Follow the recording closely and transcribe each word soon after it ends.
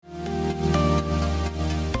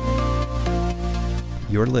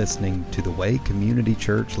You're listening to the Way Community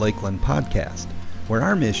Church Lakeland podcast, where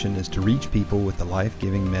our mission is to reach people with the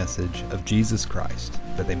life-giving message of Jesus Christ,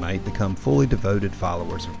 that they might become fully devoted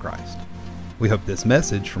followers of Christ. We hope this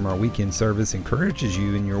message from our weekend service encourages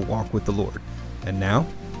you in your walk with the Lord. And now,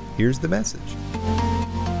 here's the message.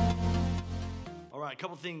 All right, a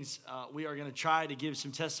couple things. We are going to try to give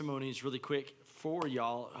some testimonies really quick for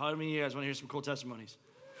y'all. How many of you guys want to hear some cool testimonies?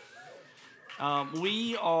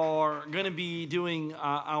 We are going to be doing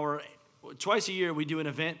twice a year we do an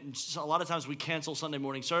event. A lot of times we cancel Sunday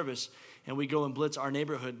morning service and we go and blitz our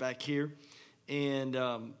neighborhood back here. And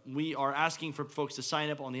we are asking for folks to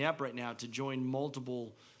sign up on the app right now to join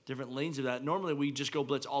multiple different lanes of that. Normally we just go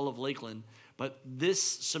blitz all of Lakeland, but this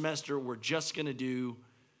semester we're just going to do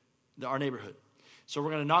our neighborhood. So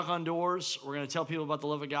we're going to knock on doors. We're going to tell people about the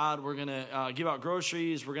love of God. We're going to give out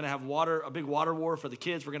groceries. We're going to have a big water war for the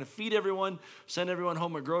kids. We're going to feed everyone, send everyone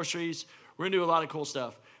home with groceries. We're going to do a lot of cool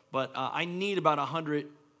stuff. But I need about 100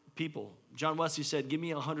 people. John Wesley said, give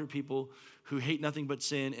me 100 people who hate nothing but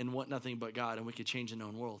sin and want nothing but God, and we could change the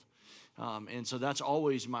known world. And so that's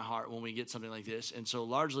always my heart when we get something like this. And so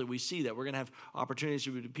largely we see that we're going to have opportunities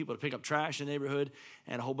for people to pick up trash in the neighborhood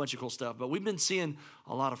and a whole bunch of cool stuff. But we've been seeing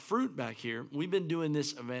a lot of fruit back here. We've been doing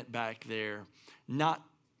this event back there, not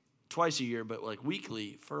twice a year, but like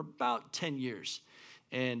weekly for about 10 years.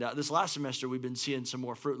 And this last semester, we've been seeing some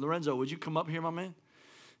more fruit. Lorenzo, would you come up here, my man?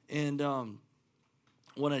 And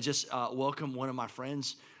want to just welcome one of my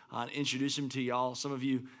friends, introduce him to y'all. Some of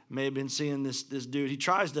you may have been seeing this dude. He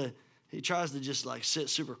tries to just like sit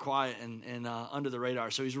super quiet and under the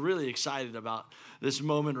radar. So he's really excited about this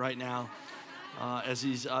moment right now as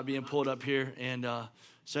he's being pulled up here. And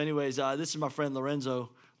so anyways, this is my friend Lorenzo.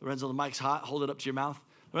 Lorenzo, the mic's hot. Hold it up to your mouth.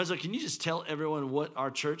 Lorenzo, can you just tell everyone what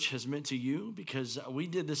our church has meant to you? Because we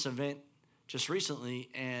did this event just recently,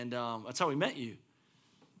 and that's how we met you.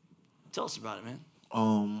 Tell us about it, man.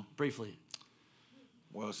 Briefly.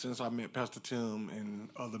 Well, since I met Pastor Tim and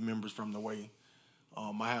other members from the Way,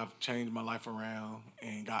 I have changed my life around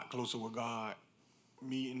and got closer with God,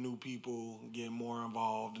 meeting new people, getting more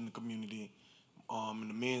involved in the community. In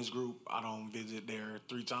the men's group, I don't visit there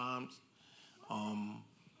 3 times. I'm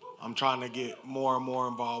trying to get more and more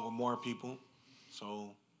involved with more people,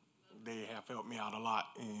 so they have helped me out a lot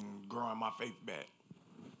in growing my faith back.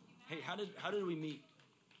 Hey, how did we meet?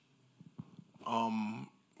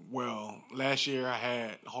 Well, last year I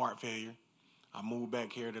had heart failure. I moved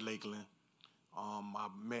back here to Lakeland. I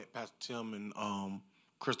met Pastor Tim in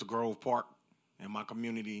Crystal Grove Park in my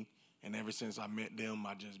community, and ever since I met them,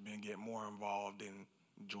 I just been getting more involved and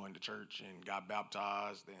joined the church and got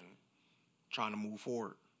baptized and trying to move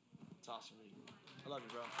forward. It's awesome. I love you,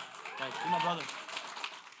 bro. Thanks. You're my brother.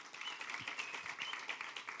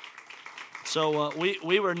 So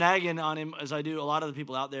we were nagging on him, as I do a lot of the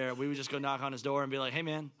people out there. We would just go knock on his door and be like, hey,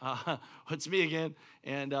 man, it's me again.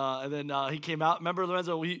 And then he came out. Remember,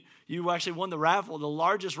 Lorenzo, you actually won the raffle, the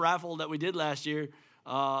largest raffle that we did last year.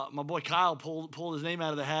 My boy Kyle pulled his name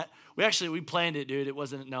out of the hat. We planned it, dude. It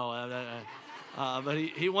wasn't, but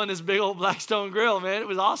he won this big old Blackstone grill, man. It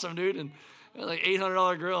was awesome, dude. And like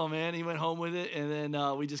 $800 grill, man. He went home with it. And then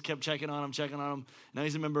we just kept checking on him. Now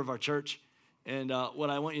he's a member of our church. And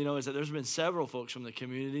what I want you to know is that there's been several folks from the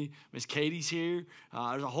community. Miss Katie's here.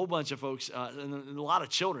 There's a whole bunch of folks and a lot of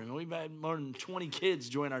children. We've had more than 20 kids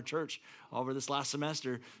join our church over this last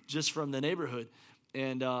semester just from the neighborhood.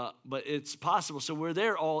 And but it's possible. So we're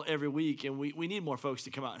there every week, and we need more folks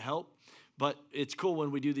to come out and help. But it's cool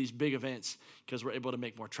when we do these big events because we're able to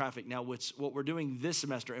make more traffic. Now, what we're doing this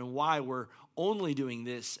semester and why we're only doing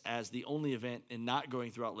this as the only event and not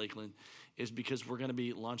going throughout Lakeland is because we're going to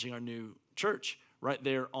be launching our new church right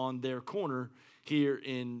there on their corner here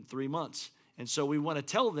in 3 months. And so we want to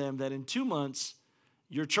tell them that in 2 months,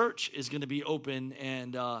 your church is going to be open.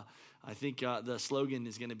 And I think the slogan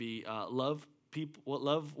is going to be love people.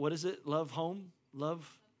 What is it? Love home? Love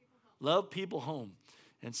people home.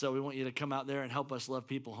 And so we want you to come out there and help us love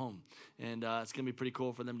people home. And it's going to be pretty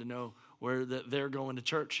cool for them to know where they're going to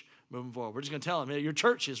church moving forward. We're just going to tell them, hey, your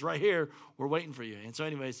church is right here. We're waiting for you. And so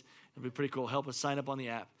anyways, it'll be pretty cool. Help us sign up on the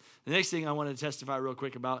app. The next thing I wanted to testify real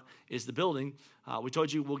quick about is the building. We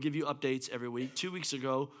told you we'll give you updates every week. 2 weeks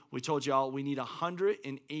ago, we told y'all we need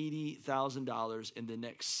 $180,000 in the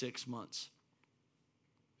next 6 months.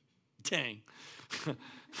 Dang.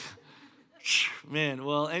 Man,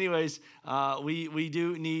 well, anyways, we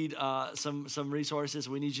do need some resources.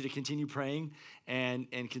 We need you to continue praying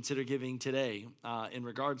and consider giving today in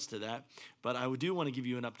regards to that. But I do want to give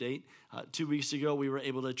you an update. 2 weeks ago, we were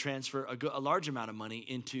able to transfer a large amount of money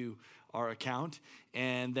into our account.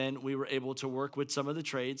 And then we were able to work with some of the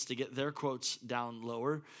trades to get their quotes down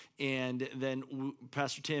lower. And then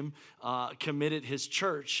Pastor Tim committed his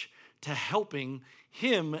church to helping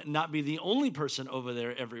him not be the only person over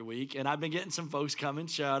there every week. And I've been getting some folks coming.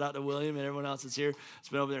 Shout out to William and everyone else that's here. It's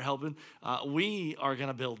been over there helping. We are going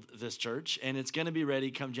to build this church, and it's going to be ready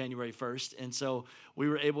come January 1st. And so we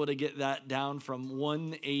were able to get that down from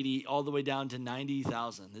 180 all the way down to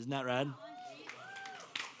 90,000. Isn't that rad?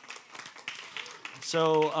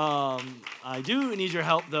 So I do need your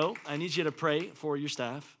help, though. I need you to pray for your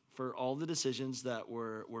staff, for all the decisions that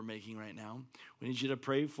we're making right now. We need you to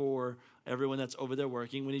pray for everyone that's over there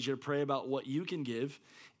working. We need you to pray about what you can give,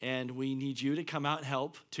 and we need you to come out and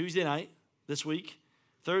help Tuesday night this week,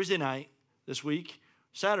 Thursday night this week,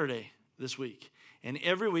 Saturday this week. And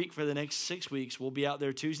every week for the next 6 weeks, we'll be out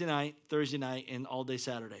there Tuesday night, Thursday night, and all day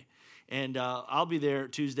Saturday. And I'll be there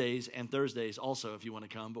Tuesdays and Thursdays also if you want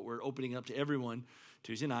to come, but we're opening up to everyone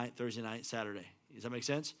Tuesday night, Thursday night, Saturday. Does that make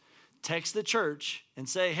sense? Text the church and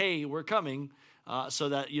say, hey, we're coming, so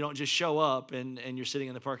that you don't just show up and you're sitting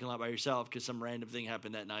in the parking lot by yourself because some random thing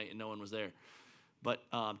happened that night and no one was there. But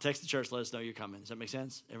text the church, let us know you're coming. Does that make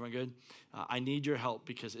sense? Everyone good? I need your help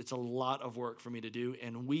because it's a lot of work for me to do,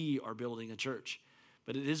 and we are building a church.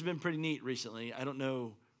 But it has been pretty neat recently. I don't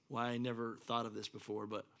know why I never thought of this before,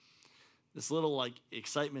 but this little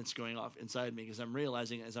excitement's going off inside me because I'm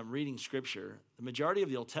realizing as I'm reading Scripture, the majority of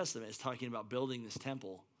the Old Testament is talking about building this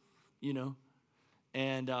temple,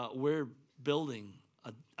 and we're building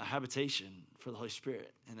a habitation for the Holy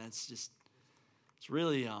Spirit, and that's it's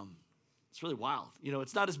really wild.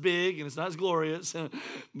 It's not as big and it's not as glorious,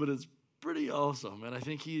 but it's pretty awesome, and I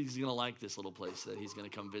think he's gonna like this little place that he's gonna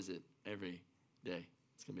come visit every day.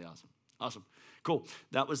 It's gonna be awesome. Awesome, cool.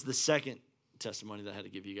 That was the second testimony that I had to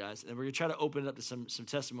give you guys, and we're gonna try to open it up to some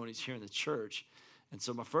testimonies here in the church. And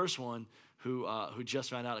so my first one, who just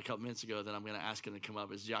found out a couple minutes ago that I'm going to ask him to come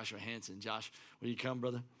up, is Joshua Hanson. Josh, will you come,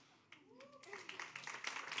 brother?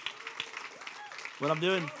 What I'm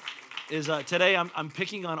doing is today I'm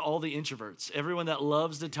picking on all the introverts. Everyone that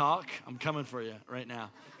loves to talk, I'm coming for you right now.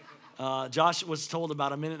 Josh was told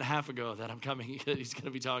about a minute and a half ago that I'm coming. He's going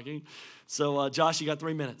to be talking. So, Josh, you got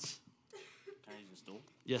 3 minutes. Can I use the stool?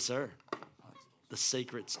 Yes, sir. The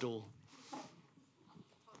sacred stool.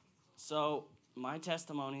 So my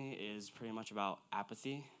testimony is pretty much about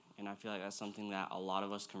apathy, and I feel like that's something that a lot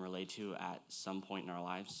of us can relate to at some point in our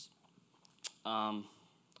lives.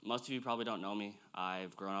 Most of you probably don't know me.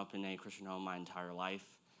 I've grown up in a Christian home my entire life.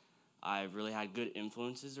 I've really had good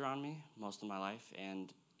influences around me most of my life,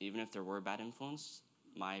 and even if there were bad influence,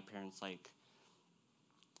 my parents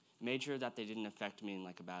made sure that they didn't affect me in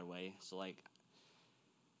a bad way. So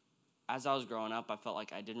as I was growing up, I felt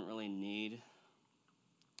like I didn't really need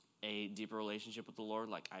a deeper relationship with the Lord.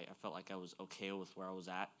 I felt like I was okay with where I was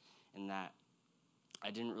at, and that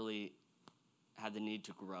I didn't really have the need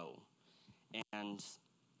to grow. And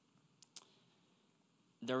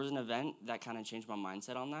there was an event that kind of changed my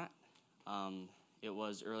mindset on that. It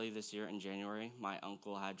was early this year in January. My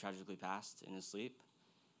uncle had tragically passed in his sleep.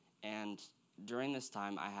 And during this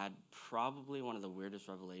time, I had probably one of the weirdest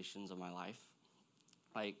revelations of my life.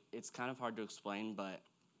 It's kind of hard to explain, but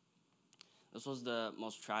this was the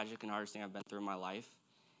most tragic and hardest thing I've been through in my life,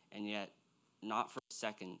 and yet not for a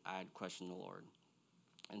second I had questioned the Lord.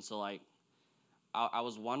 And so I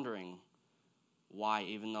was wondering why,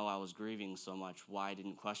 even though I was grieving so much, why I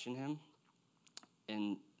didn't question him.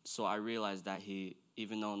 And so I realized that he,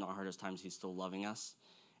 even though in our hardest times, he's still loving us,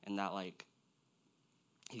 and that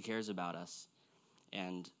he cares about us.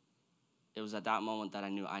 And it was at that moment that I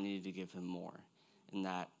knew I needed to give him more, and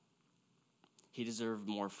that he deserved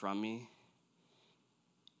more from me,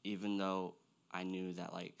 even though I knew that,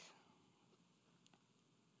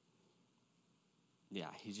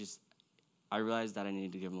 I realized that I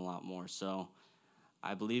needed to give him a lot more. So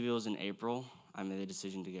I believe it was in April, I made the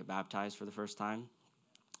decision to get baptized for the first time.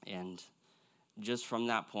 And just from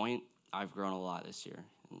that point, I've grown a lot this year.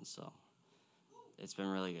 And so it's been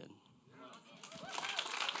really good.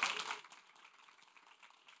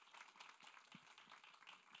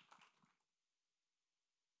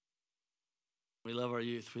 We love our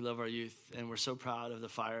youth. We love our youth, and we're so proud of the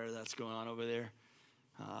fire that's going on over there.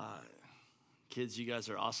 Kids, you guys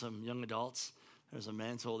are awesome. Young adults, there's a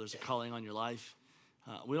mantle, there's a calling on your life.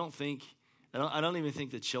 I don't even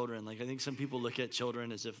think that children, I think some people look at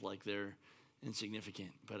children as if they're insignificant.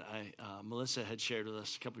 But Melissa had shared with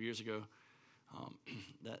us a couple years ago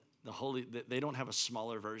that they don't have a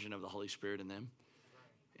smaller version of the Holy Spirit in them.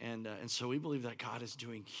 And so we believe that God is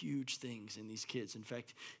doing huge things in these kids. In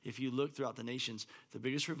fact, if you look throughout the nations, the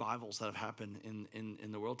biggest revivals that have happened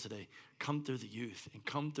in the world today come through the youth and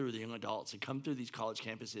come through the young adults and come through these college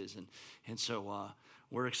campuses. And so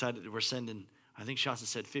we're excited. We're sending, I think Shasta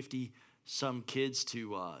said 50 some kids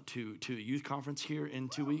to a youth conference here in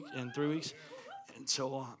 3 weeks. And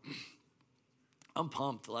so I'm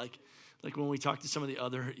pumped. Like when we talk to some of the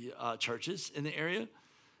other churches in the area,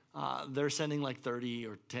 they're sending like 30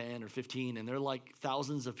 or 10 or 15, and they're like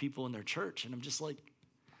thousands of people in their church. And I'm just like,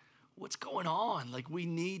 what's going on? Like, we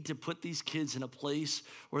need to put these kids in a place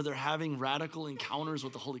where they're having radical encounters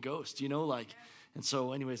with the Holy Ghost, And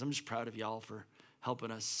so anyways, I'm just proud of y'all for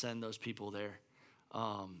helping us send those people there.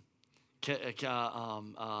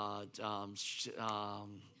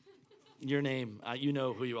 Your name, you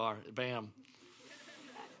know who you are. Bam.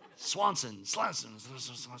 Swansonite.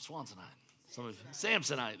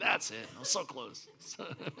 Samsonite, that's it. I was so close.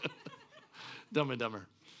 Dumb and Dumber.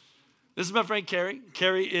 This is my friend Carrie.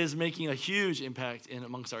 Carrie is making a huge impact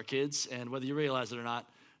amongst our kids, and whether you realize it or not,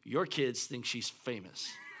 your kids think she's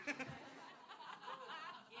famous.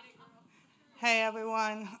 Hey,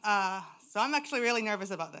 everyone. So I'm actually really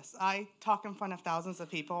nervous about this. I talk in front of thousands of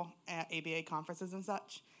people at ABA conferences and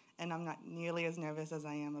such, and I'm not nearly as nervous as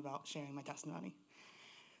I am about sharing my testimony.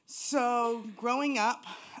 So growing up,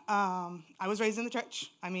 I was raised in the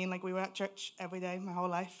church. We were at church every day my whole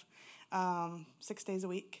life, 6 days a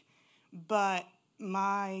week. But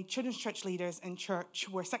my children's church leaders in church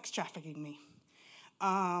were sex trafficking me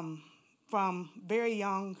from very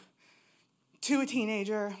young to a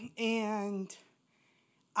teenager. And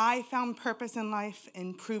I found purpose in life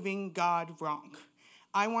in proving God wrong.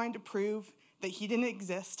 I wanted to prove that he didn't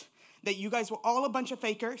exist, that you guys were all a bunch of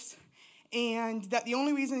fakers, and that the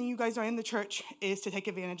only reason you guys are in the church is to take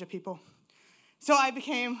advantage of people. So I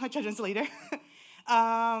became a children's leader.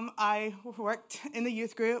 I worked in the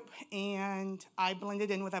youth group, and I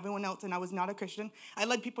blended in with everyone else, and I was not a Christian. I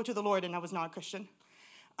led people to the Lord, and I was not a Christian.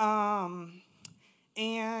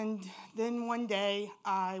 And then one day,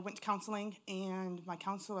 I went to counseling, and my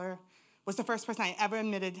counselor was the first person I ever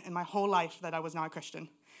admitted in my whole life that I was not a Christian.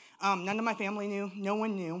 None of my family knew. No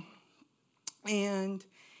one knew. And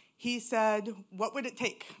he said, "What would it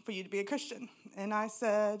take for you to be a Christian?" And I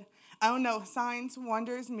said, "I don't know, signs,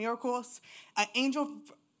 wonders, miracles, an angel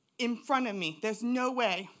in front of me. There's no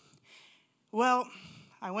way." Well,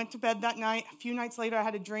 I went to bed that night. A few nights later, I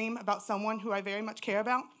had a dream about someone who I very much care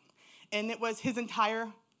about. And it was his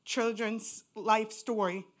entire children's life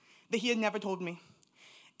story that he had never told me.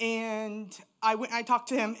 And I talked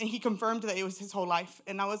to him, and he confirmed that it was his whole life.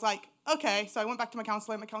 And I was like, okay. So I went back to my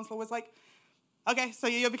counselor, and my counselor was like, okay, so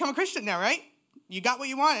you'll become a Christian now, right? You got what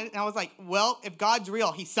you wanted. And I was like, well, if God's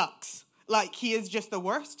real, he sucks. Like, he is just the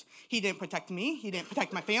worst. He didn't protect me. He didn't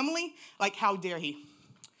protect my family. Like, how dare he?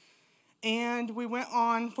 And we went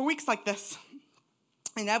on for weeks like this.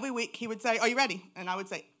 And every week he would say, "Are you ready?" And I would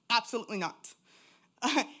say, "Absolutely not."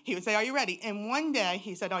 He would say, "Are you ready?" And one day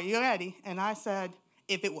he said, "Are you ready?" And I said,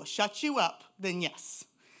 "If it will shut you up, then yes."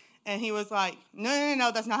 And he was like,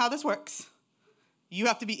 No, that's not how this works. You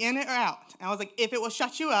have to be in it or out. And I was like, if it will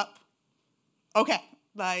shut you up, okay.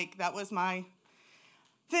 Like, that was my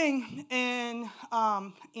thing. And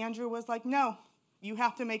Andrew was like, no, you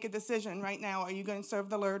have to make a decision right now. Are you going to serve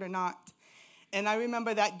the Lord or not? And I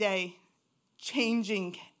remember that day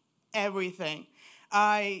changing everything.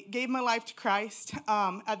 I gave my life to Christ.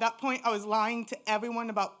 At that point, I was lying to everyone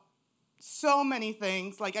about so many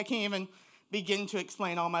things. Like, I can't even begin to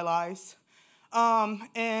explain all my lies.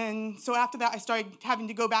 And so after that, I started having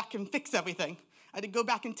to go back and fix everything. I had to go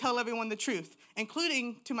back and tell everyone the truth,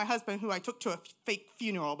 including to my husband, who I took to a fake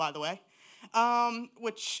funeral, by the way,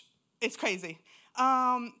 which is crazy.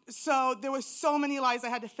 So there were so many lies I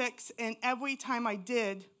had to fix, and every time I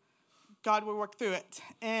did, God would work through it.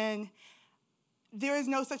 And there is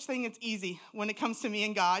no such thing as easy when it comes to me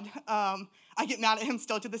and God. I get mad at him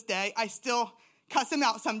still to this day. I still cuss him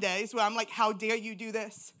out some days where I'm like, how dare you do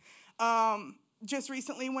this? Just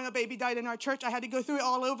recently, when a baby died in our church, I had to go through it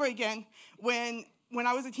all over again. When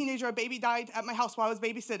I was a teenager, a baby died at my house while I was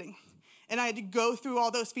babysitting. And I had to go through all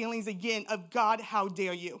those feelings again of, God, how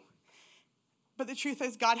dare you? But the truth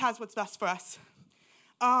is, God has what's best for us.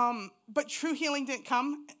 But true healing didn't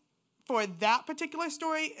come for that particular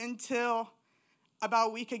story until about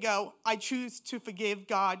a week ago. I choose to forgive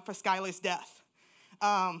God for Skylar's death,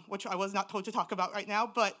 which I was not told to talk about right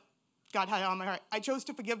now, but God had it on my heart. I chose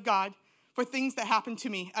to forgive God for things that happened to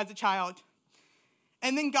me as a child.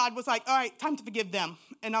 And then God was like, all right, time to forgive them.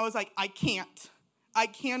 And I was like, I can't. I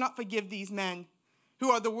cannot forgive these men who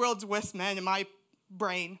are the world's worst men in my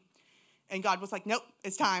brain. And God was like, nope,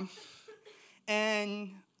 it's time.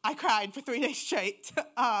 And I cried for 3 days straight.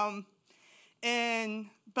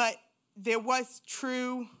 But there was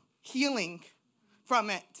true healing from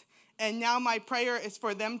it. And now my prayer is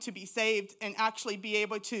for them to be saved and actually be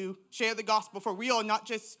able to share the gospel for real, not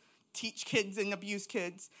just teach kids and abuse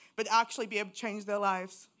kids, but actually be able to change their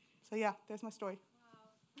lives. So yeah, there's my story.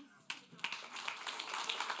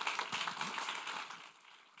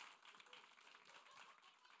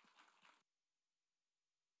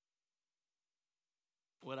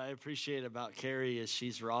 What I appreciate about Carrie is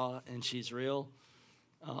she's raw and she's real.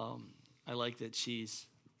 I like that she's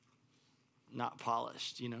not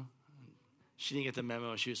polished, you know. She didn't get the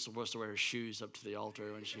memo. She was supposed to wear her shoes up to the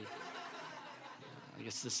altar when she, I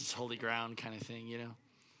guess this is holy ground kind of thing, you know.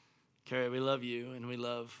 Carrie, we love you, and we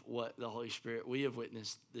love what the Holy Spirit we have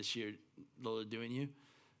witnessed this year, Lord, doing you.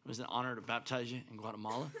 It was an honor to baptize you in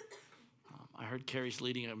Guatemala. I heard Carrie's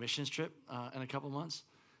leading a missions trip in a couple months.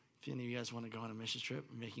 If any of you guys want to go on a missions trip,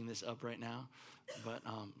 I'm making this up right now, but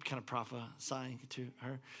kind of prophesying to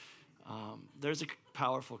her. There's a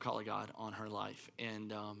powerful call of God on her life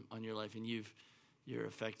and on your life, and you're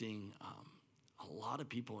affecting a lot of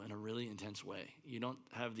people in a really intense way. You don't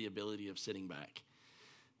have the ability of sitting back.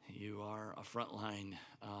 You are a frontline.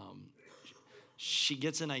 She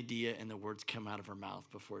gets an idea, and the words come out of her mouth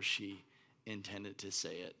before she intended to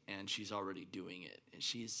say it, and she's already doing it. And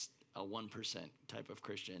she's a 1% type of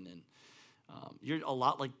Christian, and you're a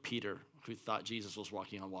lot like Peter, who thought Jesus was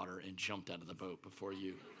walking on water and jumped out of the boat before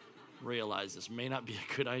you realized this may not be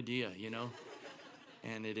a good idea, you know?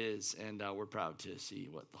 And it is, and we're proud to see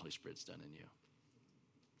what the Holy Spirit's done in you.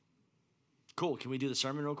 Cool, can we do the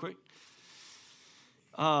sermon real quick?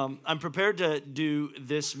 I'm prepared to do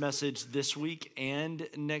this message this week and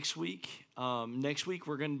next week. Next week,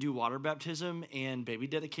 we're going to do water baptism and baby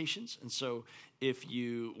dedications. And so if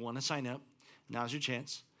you want to sign up, now's your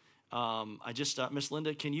chance. Miss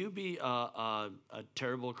Linda, can you be a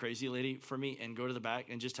terrible, crazy lady for me and go to the back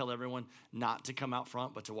and just tell everyone not to come out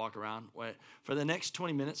front, but to walk around? For the next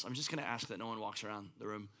 20 minutes, I'm just going to ask that no one walks around the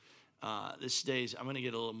room. This day's, I'm going to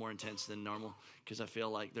get a little more intense than normal because I feel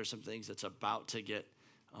like there's some things that's about to get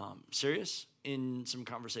serious in some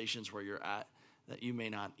conversations where you're at that you may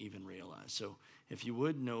not even realize. So if you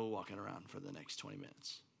would, no walking around for the next 20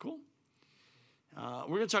 minutes. Cool?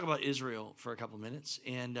 We're going to talk about Israel for a couple minutes.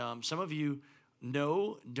 And some of you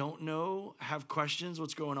know, don't know, have questions,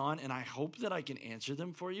 what's going on, and I hope that I can answer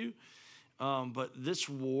them for you. But this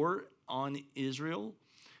war on Israel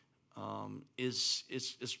is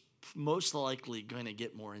most likely going to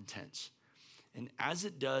get more intense. And as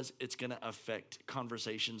it does, it's going to affect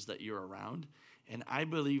conversations that you're around. And I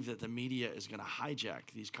believe that the media is going to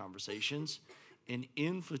hijack these conversations and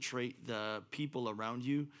infiltrate the people around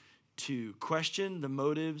you to question the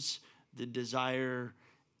motives, the desire,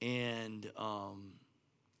 and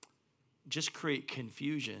just create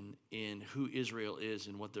confusion in who Israel is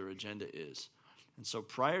and what their agenda is. And so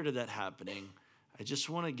prior to that happening, I just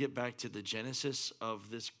want to get back to the genesis of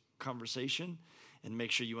this conversation and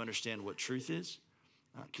make sure you understand what truth is,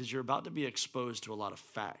 because you're about to be exposed to a lot of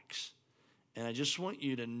facts. And I just want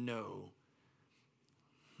you to know,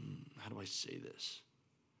 how do I say this?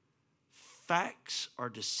 Facts are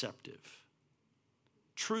deceptive.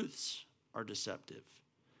 Truths are deceptive.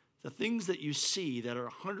 The things that you see that are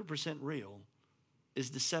 100% real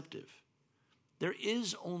is deceptive. There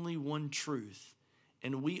is only one truth,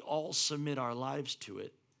 and we all submit our lives to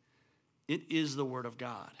it. It is the Word of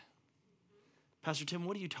God. Pastor Tim,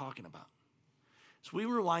 what are you talking about? So we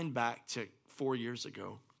rewind back to 4 years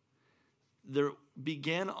ago. There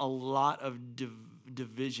began a lot of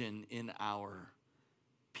division in our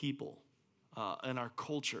people, in our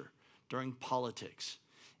culture, during politics.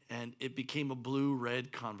 And it became a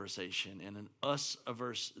blue-red conversation and an us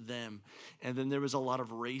versus them. And then there was a lot of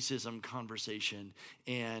racism conversation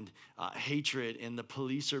and hatred, and the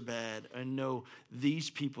police are bad, and no, these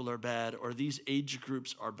people are bad, or these age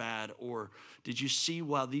groups are bad, or did you see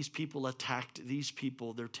while these people attacked these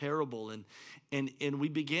people, they're terrible. And we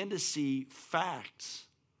began to see facts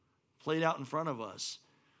played out in front of us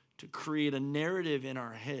to create a narrative in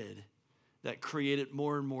our head that created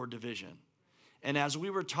more and more division. And as we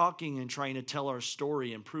were talking and trying to tell our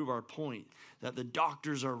story and prove our point that the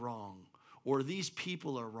doctors are wrong, or these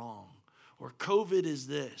people are wrong, or COVID is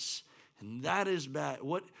this, and that is bad,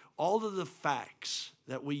 all of the facts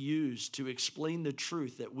that we used to explain the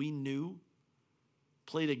truth that we knew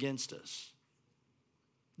played against us.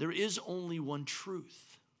 There is only one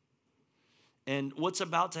truth. And what's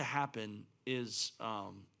about to happen is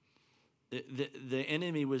the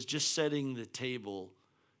enemy was just setting the table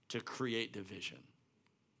to create division.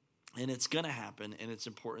 And it's going to happen, and it's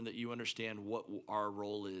important that you understand what our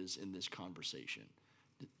role is in this conversation.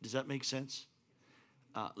 Does that make sense?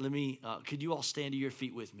 Could you all stand to your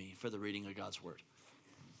feet with me for the reading of God's word?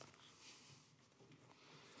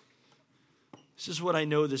 This is what I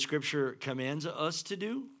know the scripture commands us to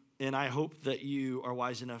do, and I hope that you are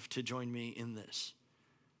wise enough to join me in this.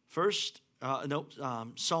 First,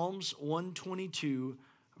 Psalms 122,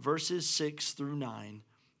 verses 6 through 9,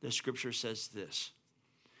 the scripture says this: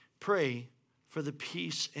 Pray for the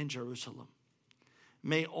peace in Jerusalem.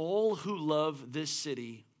 May all who love this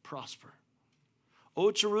city prosper.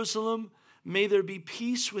 O Jerusalem, may there be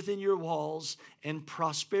peace within your walls and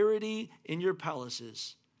prosperity in your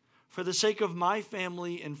palaces. For the sake of my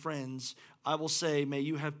family and friends, I will say, may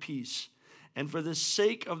you have peace. And for the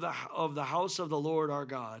sake of the house of the Lord our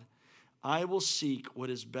God, I will seek what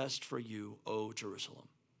is best for you, O Jerusalem.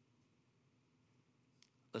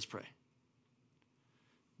 Let's pray.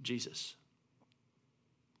 Jesus,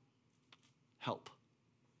 help.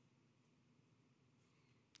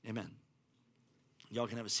 Amen. Y'all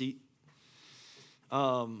can have a seat.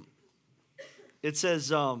 It says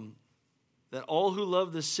that all who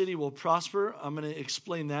love this city will prosper. I'm going to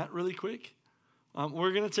explain that really quick.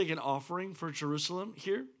 We're going to take an offering for Jerusalem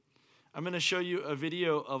here. I'm going to show you a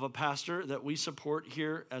video of a pastor that we support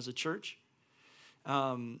here as a church.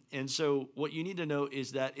 And so what you need to know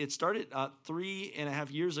is that it started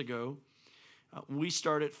 3.5 years ago. We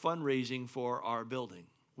started fundraising for our building.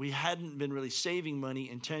 We hadn't been really saving money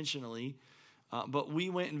intentionally, but we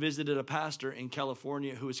went and visited a pastor in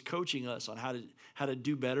California who was coaching us on how to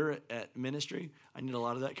do better at ministry. I need a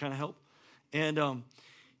lot of that kind of help. And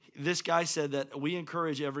this guy said that we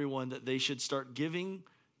encourage everyone that they should start giving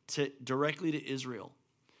directly to Israel.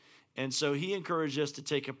 And so he encouraged us to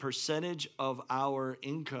take a percentage of our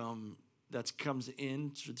income that comes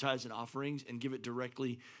in through tithes and offerings and give it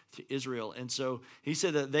directly to Israel. And so he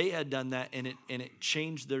said that they had done that and it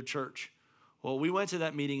changed their church. Well, we went to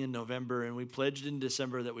that meeting in November and we pledged in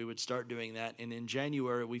December that we would start doing that. And in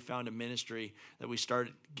January, we found a ministry that we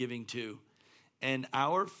started giving to. And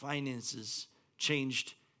our finances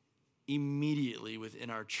changed immediately within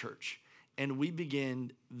our church. And we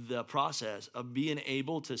began the process of being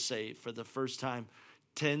able to save for the first time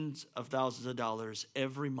tens of thousands of dollars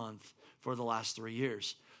every month for the last 3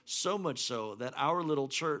 years. So much so that our little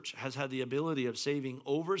church has had the ability of saving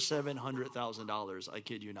over $700,000, I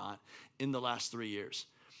kid you not, in the last 3 years.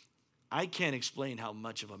 I can't explain how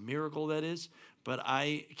much of a miracle that is, but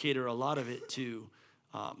I cater a lot of it to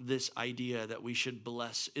this idea that we should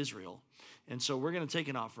bless Israel. And so we're going to take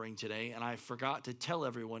an offering today, and I forgot to tell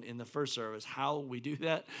everyone in the first service how we do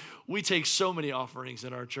that. We take so many offerings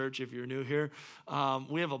in our church. If you're new here,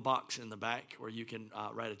 we have a box in the back where you can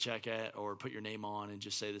write a check at or put your name on and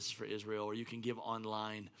just say this is for Israel, or you can give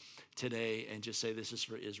online today and just say this is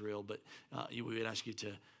for Israel, but we would ask you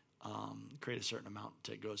to create a certain amount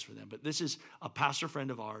that goes for them. But this is a pastor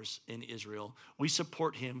friend of ours in Israel. We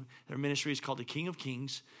support him. Their ministry is called the King of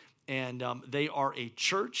Kings. And they are a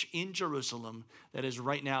church in Jerusalem that is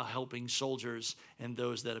right now helping soldiers and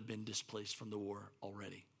those that have been displaced from the war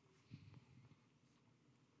already.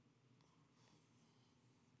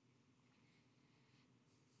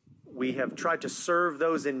 We have tried to serve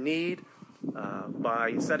those in need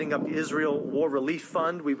by setting up the Israel War Relief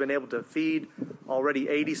Fund. We've been able to feed already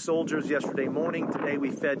 80 soldiers yesterday morning. Today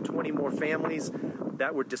we fed 20 more families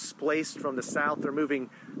that were displaced from the south. They're moving.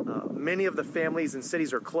 Many of the families and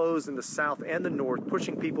cities are closed in the south and the north,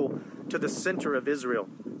 pushing people to the center of Israel.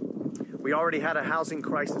 We already had a housing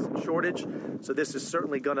crisis and shortage, so this is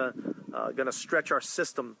certainly gonna stretch our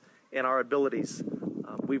system and our abilities.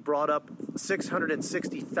 We brought up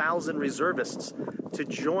 660,000 reservists to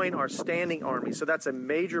join our standing army. So that's a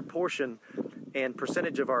major portion and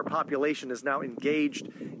percentage of our population is now engaged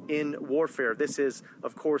in warfare. This is,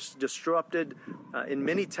 of course, disrupted in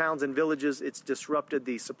many towns and villages. It's disrupted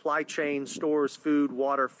the supply chain, stores, food,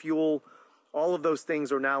 water, fuel. All of those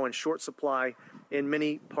things are now in short supply in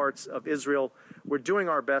many parts of Israel. We're doing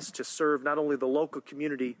our best to serve not only the local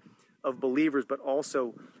community of believers, but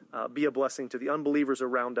also be a blessing to the unbelievers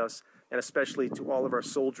around us, and especially to all of our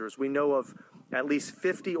soldiers. We know of at least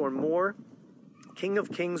 50 or more King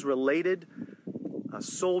of Kings related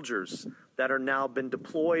soldiers that are now been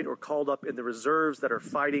deployed or called up in the reserves that are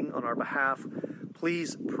fighting on our behalf.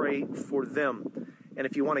 Please pray for them. And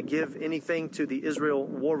if you want to give anything to the Israel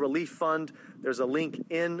War Relief Fund, there's a link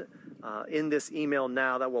in this email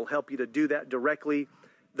now that will help you to do that directly.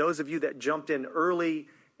 Those of you that jumped in early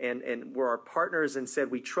and were our partners and said,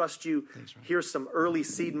 we trust you. Thanks, here's some early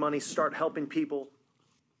seed money. Start helping people.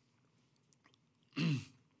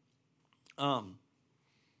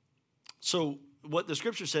 So what the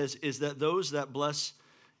scripture says is that those that bless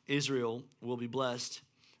Israel will be blessed.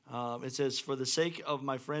 It says, for the sake of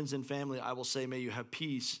my friends and family, I will say, may you have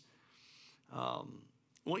peace. I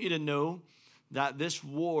want you to know that this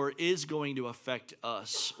war is going to affect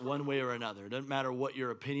us one way or another. It doesn't matter what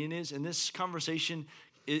your opinion is. And this conversation,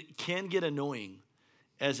 it can get annoying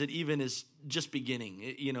as it even is just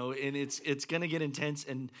beginning, and it's going to get intense,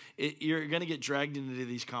 and you're going to get dragged into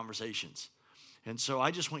these conversations. And so I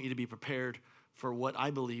just want you to be prepared for what I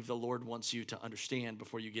believe the Lord wants you to understand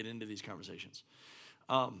before you get into these conversations.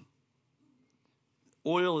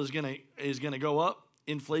 Oil is going to go up.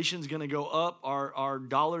 Inflation's going to go up. Our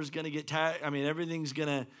dollar's going to get everything's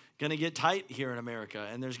going to get tight here in America,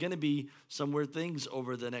 and there's going to be some weird things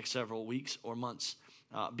over the next several weeks or months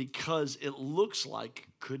because it looks like,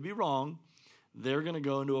 could be wrong, they're going to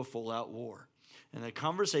go into a full-out war. And the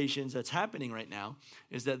conversations that's happening right now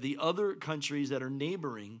is that the other countries that are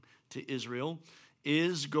neighboring to Israel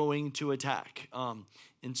is going to attack.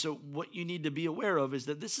 And so what you need to be aware of is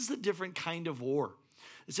that this is a different kind of war.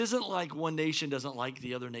 This isn't like one nation doesn't like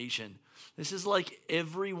the other nation. This is like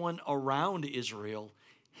everyone around Israel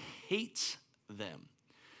hates them.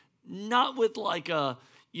 Not with like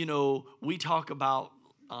we talk about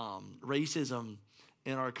racism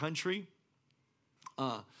in our country.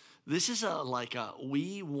 This is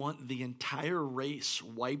we want the entire race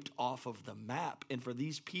wiped off of the map and for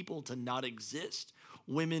these people to not exist.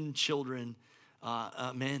 Women, children,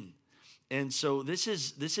 men. And so this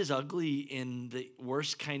is ugly in the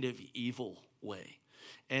worst kind of evil way.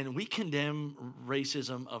 And we condemn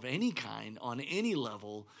racism of any kind on any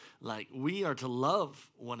level. Like, we are to love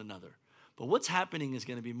one another. But what's happening is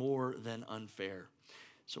going to be more than unfair.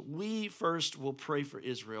 So we first will pray for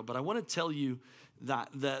Israel. But I want to tell you that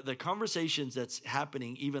the conversations that's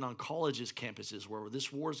happening even on colleges' campuses where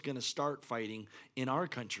this war is going to start fighting in our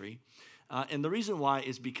country. And the reason why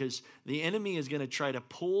is because the enemy is going to try to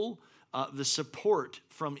pull the support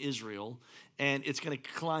from Israel, and it's going to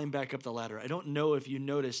climb back up the ladder. I don't know if you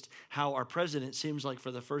noticed how our president seems like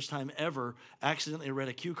for the first time ever accidentally read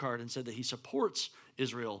a cue card and said that he supports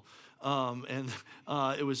Israel. And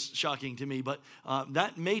it was shocking to me. But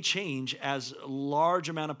that may change as a large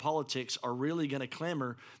amount of politics are really going to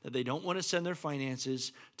clamor that they don't want to send their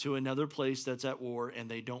finances to another place that's at war and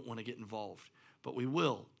they don't want to get involved. But we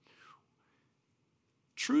will.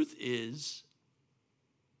 Truth is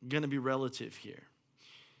going to be relative here.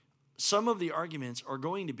 Some of the arguments are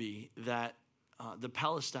going to be that the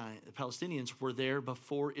Palestinians were there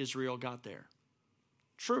before Israel got there.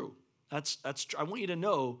 True. That's I want you to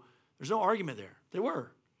know there's no argument there. They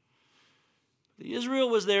were. Israel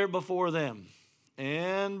was there before them.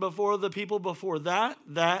 And before the people before that.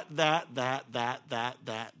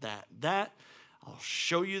 I'll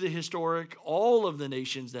show you the historic, all of the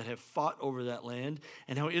nations that have fought over that land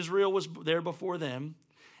and how Israel was there before them.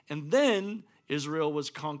 And then Israel was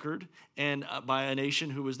conquered and by a nation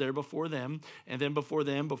who was there before them. And then before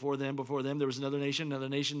them, there was another nation, and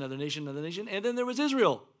then there was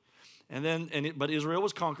Israel. But Israel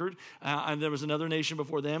was conquered, and there was another nation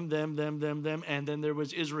before them, and then there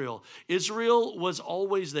was Israel. Israel was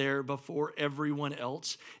always there before everyone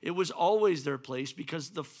else. It was always their place because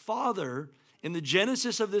the Father, in the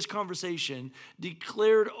genesis of this conversation,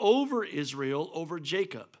 declared over Israel, over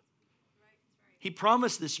Jacob. He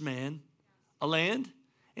promised this man a land,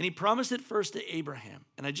 and he promised it first to Abraham.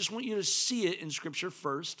 And I just want you to see it in Scripture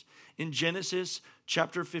first, in Genesis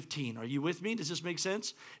chapter 15. Are you with me? Does this make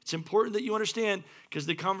sense? It's important that you understand, because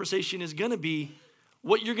the conversation is going to be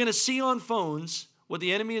what you're going to see on phones. What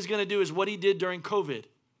the enemy is going to do is what he did during COVID.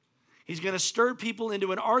 He's going to stir people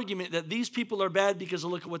into an argument that these people are bad because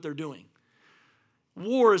look at what they're doing.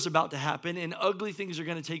 War is about to happen, and ugly things are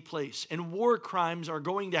going to take place. And war crimes are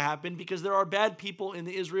going to happen because there are bad people in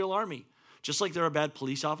the Israel army. Just like there are bad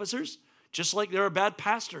police officers, just like there are bad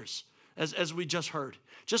pastors, as we just heard.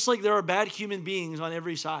 Just like there are bad human beings on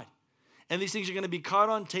every side. And these things are going to be caught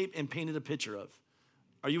on tape and painted a picture of.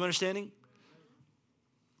 Are you understanding?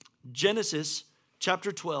 Genesis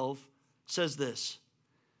chapter 12 says this.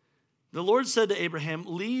 The Lord said to Abraham,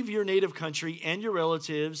 leave your native country and your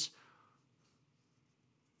relatives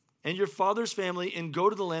and your father's family and go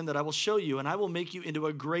to the land that I will show you, and I will make you into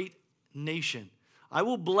a great nation. I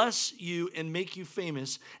will bless you and make you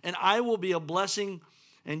famous, and I will be a blessing,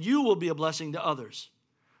 and you will be a blessing to others.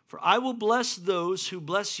 For I will bless those who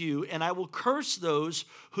bless you, and I will curse those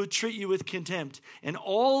who treat you with contempt, and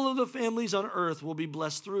all of the families on earth will be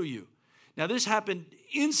blessed through you. Now this happened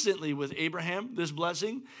instantly with Abraham, this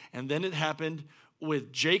blessing, and then it happened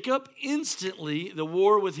with Jacob, instantly the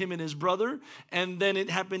war with him and his brother, and then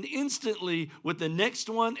it happened instantly with the next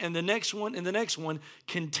one and the next one and the next one.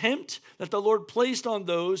 Contempt that the Lord placed on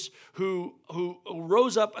those who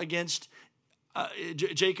rose up against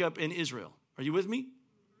Jacob and Israel. Are you with me?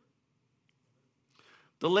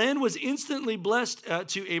 The land was instantly blessed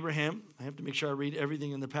to Abraham. I have to make sure I read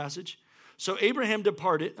everything in the passage. So Abraham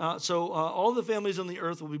departed. All the families on the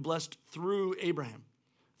earth will be blessed through Abraham.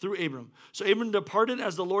 Through Abram. So Abram departed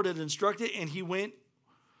as the Lord had instructed, and he went,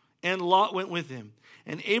 and Lot went with him.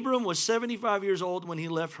 And Abram was 75 years old when he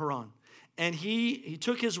left Haran. And he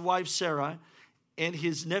took his wife Sarai and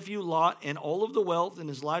his nephew Lot and all of the wealth and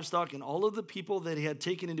his livestock and all of the people that he had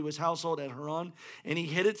taken into his household at Haran, and he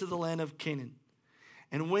headed to the land of Canaan.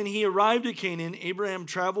 And when he arrived at Canaan, Abraham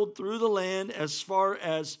traveled through the land as far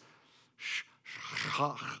as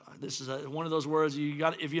this is one of those words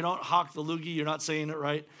if you don't hock the loogie, you're not saying it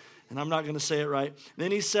right, and I'm not going to say it right.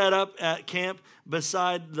 Then he set up at camp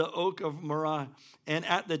beside the oak of Moreh, and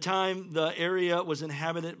at the time the area was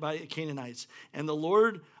inhabited by Canaanites. And the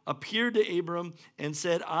Lord appeared to Abram and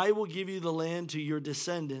said, I will give you the land to your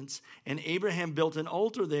descendants. And Abraham built an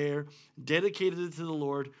altar there, dedicated it to the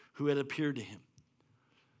Lord who had appeared to him.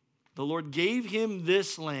 The Lord gave him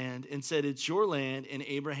this land and said, it's your land, and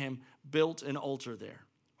Abraham built an altar there.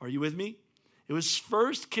 Are you with me? It was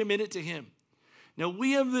first committed to him. Now,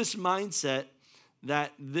 we have this mindset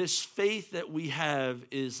that this faith that we have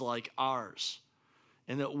is like ours,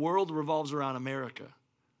 and that world revolves around America.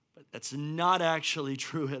 But that's not actually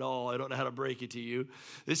true at all. I don't know how to break it to you.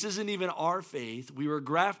 This isn't even our faith. We were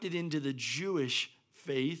grafted into the Jewish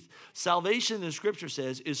faith. Salvation, the scripture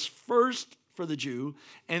says, is first for the Jew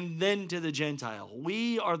and then to the Gentile.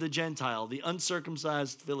 We are the Gentile, the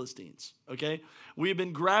uncircumcised Philistines, okay? We have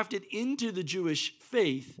been grafted into the Jewish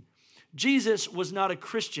faith. Jesus was not a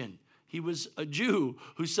Christian. He was a Jew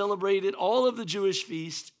who celebrated all of the Jewish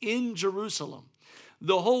feasts in Jerusalem.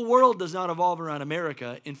 The whole world does not evolve around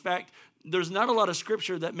America. In fact, there's not a lot of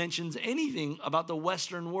scripture that mentions anything about the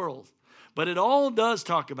Western world. But it all does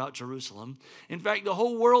talk about Jerusalem. In fact, the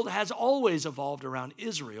whole world has always evolved around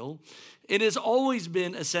Israel. It has always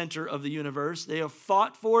been a center of the universe. They have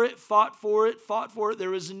fought for it, fought for it, fought for it.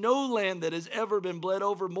 There is no land that has ever been bled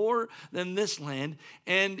over more than this land,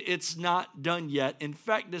 and it's not done yet. In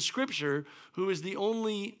fact, the scripture, who is the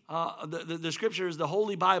only, the scripture is the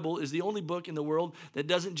Holy Bible, is the only book in the world that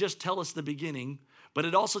doesn't just tell us the beginning, but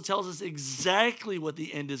it also tells us exactly what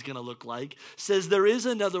the end is going to look like. Says there is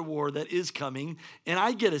another war that is coming, and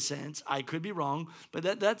I get a sense, I could be wrong,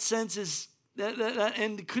 but that sense is, that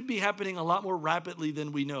end could be happening a lot more rapidly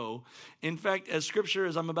than we know. In fact, as scripture,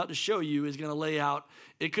 as I'm about to show you, is going to lay out,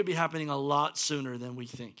 it could be happening a lot sooner than we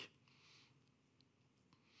think.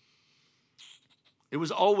 It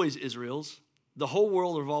was always Israel's. The whole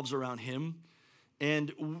world revolves around him,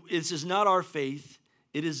 and this is not our faith.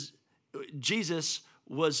 It is Jesus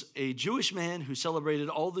was a Jewish man who celebrated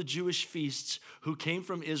all the Jewish feasts, who came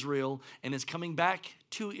from Israel and is coming back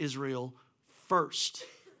to Israel first.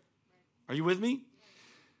 Are you with me?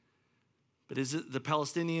 But is it the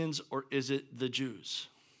Palestinians or is it the Jews?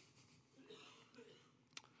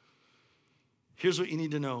 Here's what you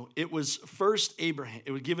need to know. It was first Abraham.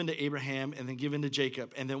 It was given to Abraham and then given to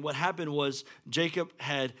Jacob. And then what happened was Jacob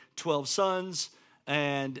had 12 sons.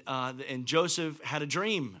 And Joseph had a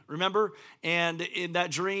dream, remember? And in that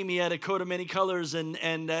dream, he had a coat of many colors, and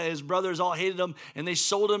his brothers all hated him, and they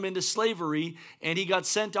sold him into slavery, and he got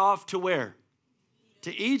sent off to where?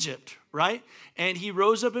 To Egypt, right? And he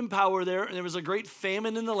rose up in power there, and there was a great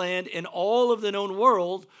famine in the land, and all of the known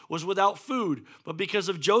world was without food. But because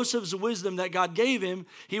of Joseph's wisdom that God gave him,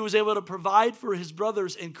 he was able to provide for his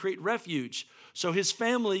brothers and create refuge. So his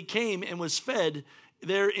family came and was fed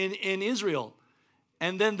there in Israel.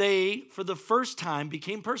 And then they, for the first time,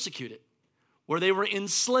 became persecuted, where they were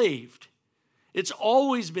enslaved. It's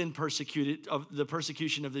always been persecuted, of the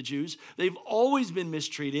persecution of the Jews. They've always been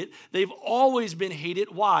mistreated. They've always been hated.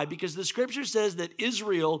 Why? Because the scripture says that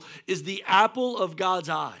Israel is the apple of God's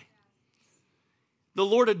eye. The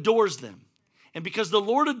Lord adores them. And because the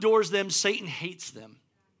Lord adores them, Satan hates them.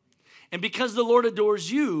 And because the Lord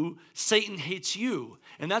adores you, Satan hates you.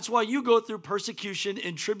 And that's why you go through persecution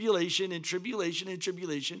and tribulation and tribulation and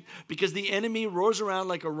tribulation, because the enemy roars around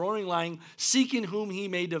like a roaring lion, seeking whom he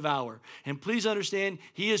may devour. And please understand,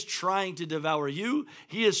 he is trying to devour you.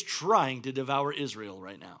 He is trying to devour Israel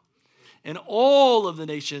right now. And all of the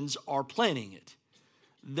nations are planning it.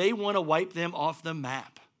 They want to wipe them off the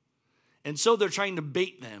map. And so they're trying to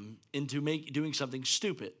bait them into doing something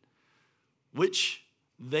stupid, which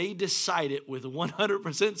they decide it with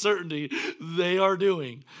 100% certainty they are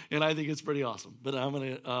doing. And I think it's pretty awesome. But I'm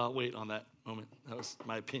going to wait on that moment. That was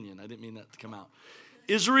my opinion. I didn't mean that to come out.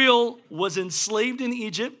 Israel was enslaved in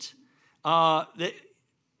Egypt.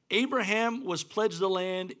 Abraham was pledged the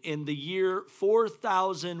land in the year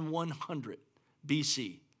 4100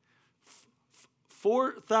 BC.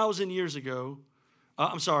 4,000 years ago,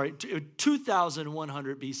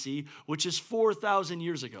 2100 BC, which is 4,000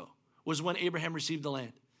 years ago, was when Abraham received the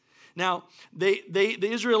land. Now, the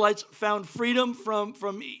Israelites found freedom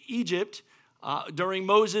from Egypt during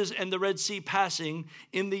Moses and the Red Sea passing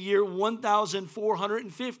in the year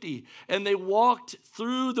 1450. And they walked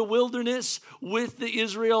through the wilderness with the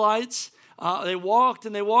Israelites. They walked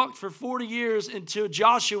for 40 years until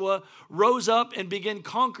Joshua rose up and began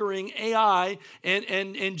conquering Ai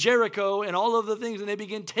and Jericho and all of the things. And they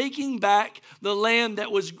began taking back the land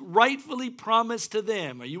that was rightfully promised to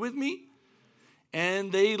them. Are you with me?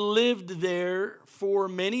 And they lived there for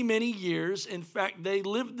many, many years. In fact, they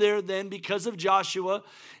lived there then because of Joshua,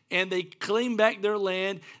 and they claimed back their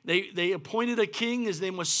land. They appointed a king. His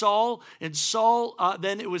name was Saul. And Saul,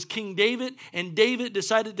 then it was King David. And David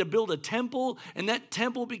decided to build a temple. And that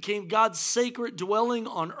temple became God's sacred dwelling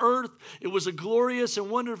on earth. It was a glorious and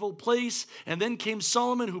wonderful place. And then came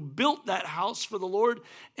Solomon, who built that house for the Lord.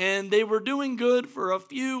 And they were doing good for a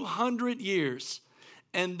few hundred years.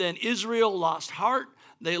 And then Israel lost heart.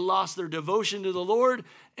 They lost their devotion to the Lord.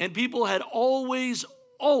 And people had always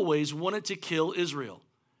wanted to kill Israel.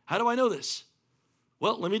 How do I know this?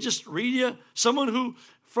 Well, let me just read you someone who,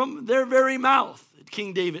 from their very mouth,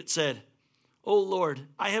 King David said, "Oh Lord,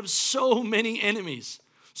 I have so many enemies.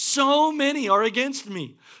 So many are against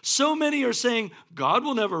me. So many are saying, God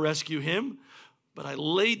will never rescue him. But I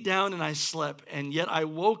laid down and I slept, and yet I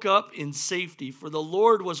woke up in safety, for the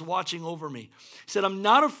Lord was watching over me." He said, "I'm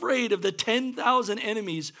not afraid of the 10,000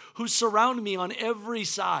 enemies who surround me on every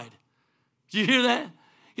side." Do you hear that?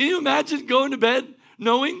 Can you imagine going to bed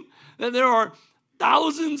knowing that there are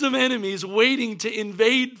thousands of enemies waiting to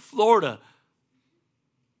invade Florida?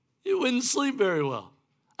 You wouldn't sleep very well.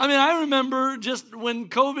 I mean, I remember just when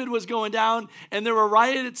COVID was going down and there were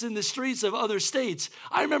riots in the streets of other states.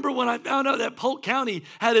 I remember when I found out that Polk County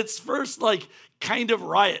had its first kind of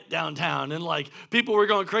riot downtown and people were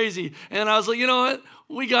going crazy. And I was like, you know what?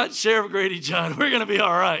 We got Sheriff Grady Judd. We're going to be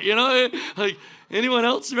all right. You know, anyone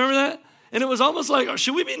else remember that? And it was almost like,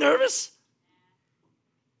 should we be nervous?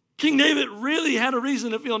 King David really had a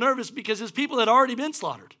reason to feel nervous because his people had already been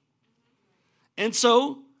slaughtered. And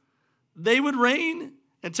so they would reign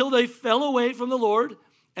until they fell away from the Lord.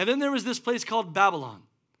 And then there was this place called Babylon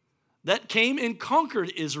that came and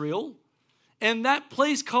conquered Israel. And that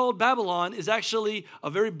place called Babylon is actually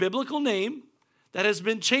a very biblical name that has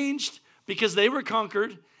been changed because they were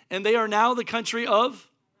conquered. And they are now the country of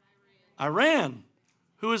Iran,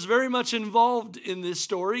 who is very much involved in this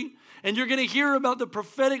story. And you're going to hear about the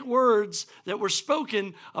prophetic words that were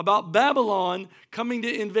spoken about Babylon coming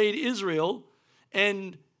to invade Israel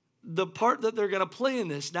and the part that they're going to play in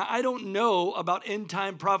this. Now, I don't know about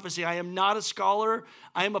end-time prophecy. I am not a scholar.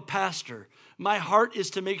 I am a pastor. My heart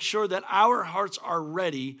is to make sure that our hearts are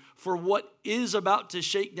ready for what is about to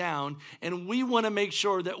shake down, and we want to make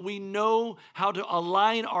sure that we know how to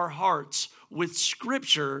align our hearts with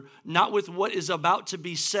Scripture, not with what is about to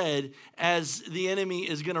be said, as the enemy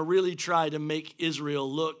is going to really try to make Israel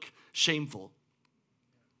look shameful.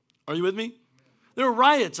 Are you with me? There are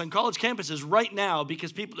riots on college campuses right now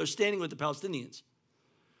because people are standing with the Palestinians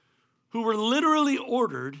who were literally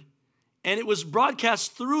ordered, and it was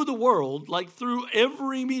broadcast through the world, through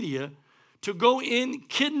every media, to go in,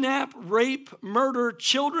 kidnap, rape, murder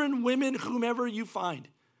children, women, whomever you find.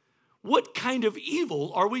 What kind of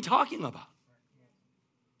evil are we talking about?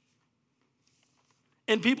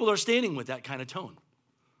 And people are standing with that kind of tone.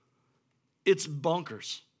 It's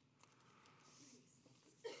bonkers.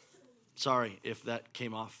 Sorry if that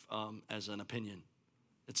came off as an opinion.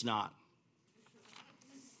 It's not.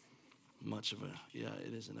 Much of it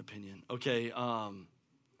is an opinion. Okay,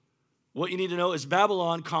 what you need to know is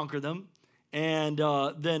Babylon conquered them, and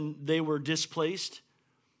then they were displaced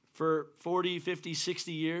for 40, 50,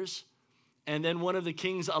 60 years. And then one of the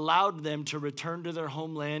kings allowed them to return to their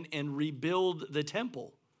homeland and rebuild the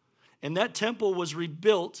temple. And that temple was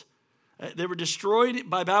rebuilt. They were destroyed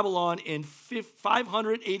by Babylon in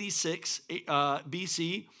 586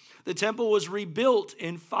 BC. The temple was rebuilt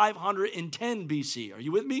in 510 BC. Are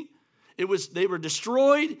you with me? They were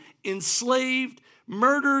destroyed, enslaved,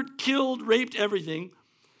 murdered, killed, raped, everything,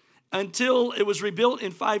 until it was rebuilt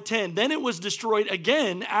in 510. Then it was destroyed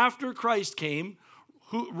again after Christ came.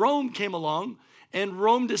 Rome came along, And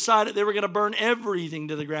Rome decided they were going to burn everything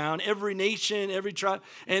to the ground, every nation, every tribe.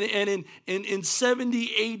 And in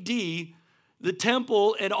 70 AD, the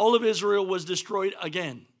temple and all of Israel was destroyed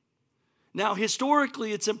again. Now,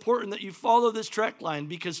 historically, it's important that you follow this track line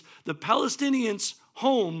because the Palestinians'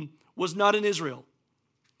 home was not in Israel.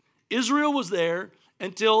 Israel was there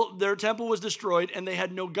until their temple was destroyed and they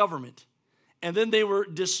had no government. And then they were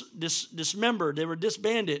dismembered, they were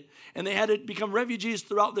disbanded, and they had to become refugees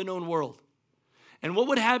throughout the known world. And what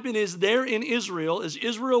would happen is there in Israel, is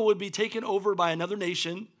Israel would be taken over by another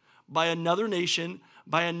nation, by another nation,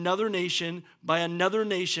 by another nation, by another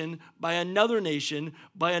nation, by another nation,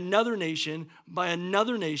 by another nation, by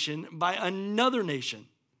another nation, by another nation.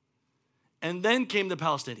 And then came the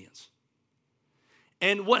Palestinians.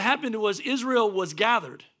 And what happened was Israel was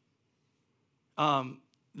gathered.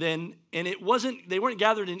 They weren't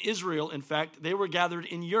gathered in Israel, in fact, they were gathered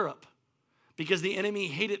in Europe because the enemy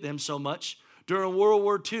hated them so much. During World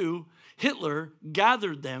War II, Hitler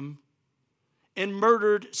gathered them and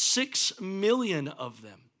murdered 6 million of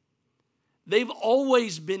them. They've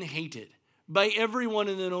always been hated by everyone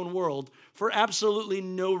in the known world for absolutely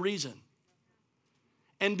no reason.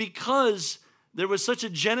 And because there was such a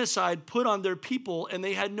genocide put on their people and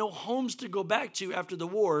they had no homes to go back to after the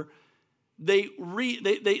war, they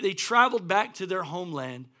traveled back to their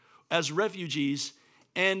homeland as refugees,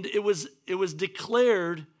 and it was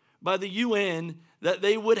declared by the UN that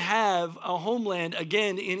they would have a homeland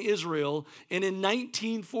again in Israel. And in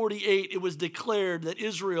 1948, it was declared that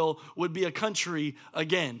Israel would be a country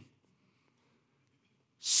again.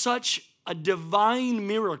 Such a divine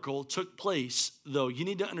miracle took place, though. You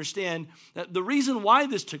need to understand that the reason why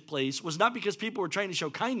this took place was not because people were trying to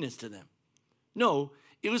show kindness to them. No,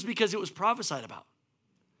 it was because it was prophesied about.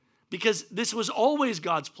 Because this was always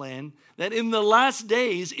God's plan, that in the last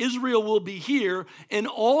days, Israel will be here, and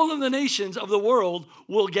all of the nations of the world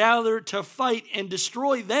will gather to fight and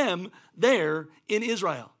destroy them there in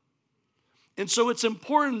Israel. And so it's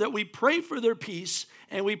important that we pray for their peace,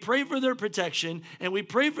 and we pray for their protection, and we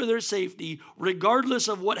pray for their safety, regardless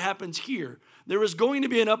of what happens here. There is going to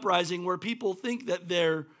be an uprising where people think that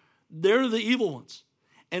they're the evil ones.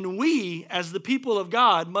 And we, as the people of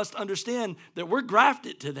God, must understand that we're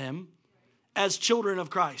grafted to them as children of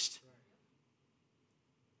Christ.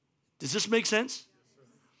 Does this make sense?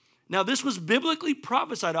 Now, this was biblically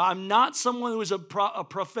prophesied. I'm not someone who is a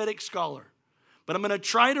prophetic scholar, but I'm going to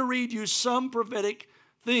try to read you some prophetic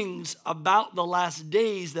things about the last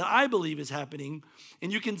days that I believe is happening.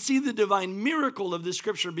 And you can see the divine miracle of this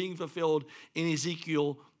scripture being fulfilled in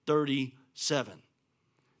Ezekiel 37.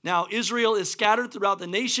 Now, Israel is scattered throughout the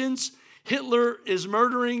nations. Hitler is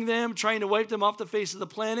murdering them, trying to wipe them off the face of the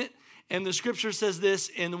planet. And the scripture says this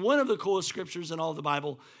in one of the coolest scriptures in all of the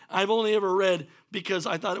Bible. I've only ever read because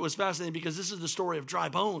I thought it was fascinating because this is the story of dry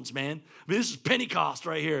bones, man. I mean, this is Pentecost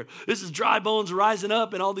right here. This is dry bones rising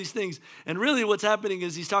up and all these things. And really what's happening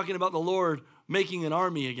is he's talking about the Lord making an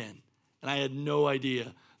army again. And I had no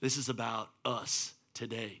idea this is about us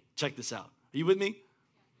today. Check this out. Are you with me?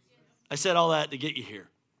 I said all that to get you here.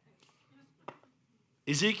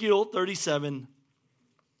 Ezekiel 37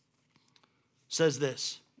 says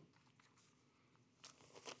this.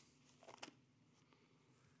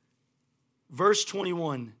 Verse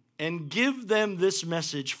 21, and give them this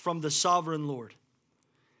message from the sovereign Lord.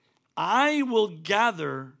 I will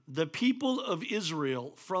gather the people of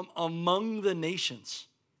Israel from among the nations,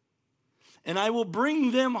 and I will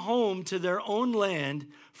bring them home to their own land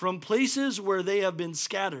from places where they have been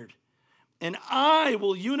scattered. And I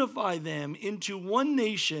will unify them into one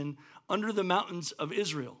nation under the mountains of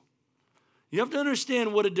Israel. You have to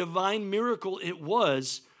understand what a divine miracle it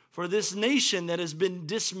was for this nation that has been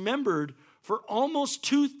dismembered for almost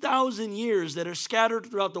 2,000 years, that are scattered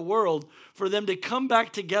throughout the world, for them to come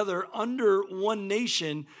back together under one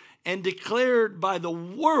nation and declared by the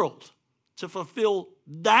world to fulfill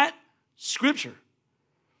that scripture.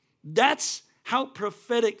 That's how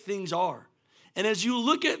prophetic things are. And as you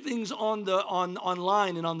look at things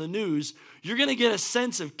online and on the news, you're going to get a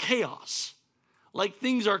sense of chaos, like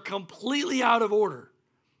things are completely out of order.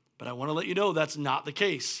 But I want to let you know that's not the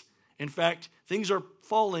case. In fact, things are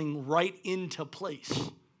falling right into place.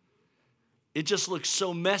 It just looks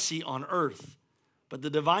so messy on earth, but the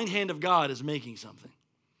divine hand of God is making something.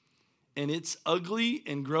 And it's ugly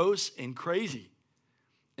and gross and crazy,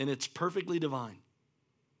 and it's perfectly divine.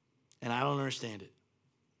 And I don't understand it.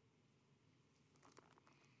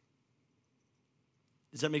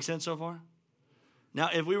 Does that make sense so far? Now,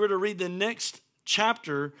 if we were to read the next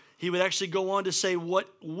chapter, he would actually go on to say what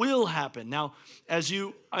will happen. Now, as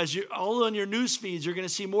you all on your news feeds, you're going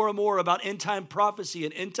to see more and more about end time prophecy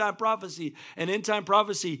and end time prophecy and end time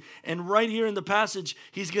prophecy. And right here in the passage,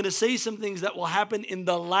 he's going to say some things that will happen in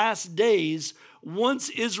the last days. Once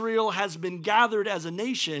Israel has been gathered as a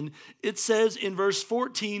nation, it says in verse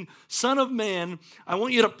 14, Son of man, I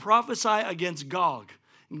want you to prophesy against Gog.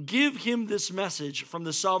 Give him this message from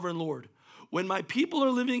the sovereign Lord. When my people are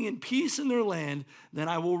living in peace in their land, then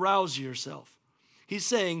I will rouse yourself. He's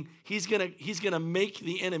saying he's gonna make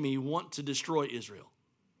the enemy want to destroy Israel.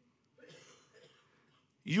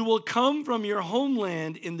 You will come from your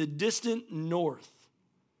homeland in the distant north.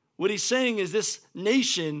 What he's saying is this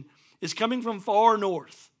nation is coming from far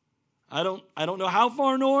north. I don't know how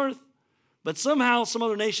far north, but somehow some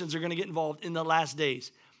other nations are going to get involved in the last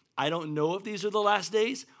days. I don't know if these are the last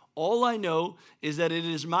days. All I know is that it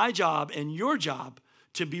is my job and your job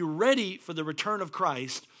to be ready for the return of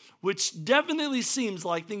Christ, which definitely seems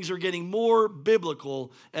like things are getting more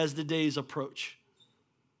biblical as the days approach.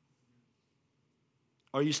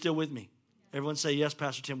 Are you still with me? Everyone say, yes,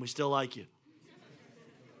 Pastor Tim, we still like you.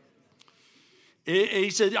 He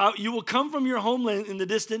said, you will come from your homeland in the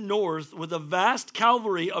distant north with a vast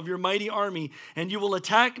cavalry of your mighty army, and you will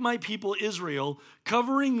attack my people Israel,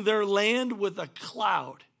 covering their land with a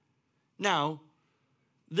cloud. Now,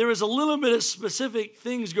 there is a little bit of specific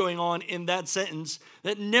things going on in that sentence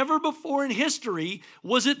that never before in history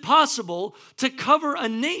was it possible to cover a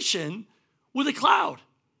nation with a cloud.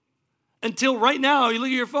 Until right now, you look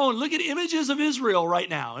at your phone, look at images of Israel right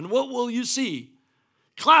now, and what will you see?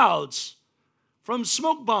 Clouds from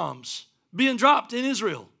smoke bombs being dropped in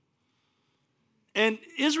Israel. And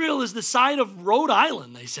Israel is the size of Rhode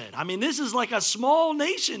Island, they said. I mean, this is like a small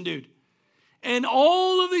nation, dude. And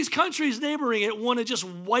all of these countries neighboring it want to just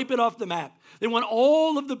wipe it off the map. They want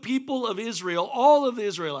all of the people of Israel, all of the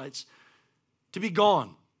Israelites, to be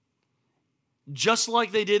gone. Just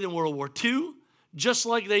like they did in World War II, just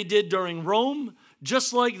like they did during Rome,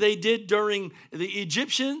 just like they did during the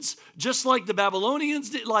Egyptians, just like the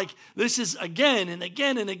Babylonians did. Like this is again and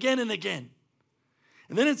again and again and again.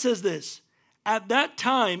 And then it says this, at that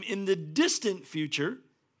time in the distant future,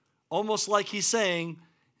 almost like he's saying,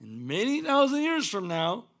 in many thousand years from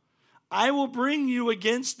now, I will bring you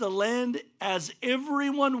against the land as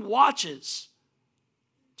everyone watches.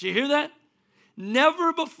 Did you hear that?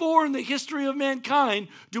 Never before in the history of mankind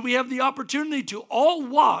do we have the opportunity to all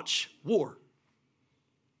watch war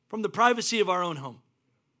from the privacy of our own home.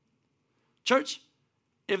 Church,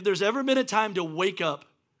 if there's ever been a time to wake up,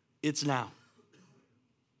 it's now.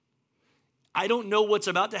 I don't know what's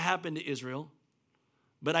about to happen to Israel,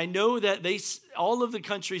 but I know that all of the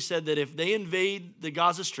countries said that if they invade the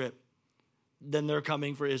Gaza Strip, then they're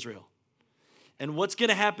coming for Israel. And what's going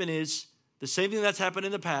to happen is the same thing that's happened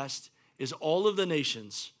in the past is all of the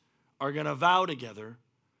nations are going to vow together,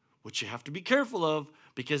 which you have to be careful of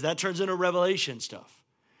because that turns into Revelation stuff.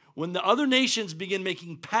 When the other nations begin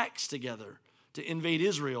making pacts together to invade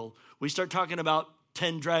Israel, we start talking about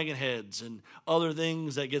 10 dragon heads and other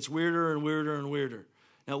things that gets weirder and weirder and weirder.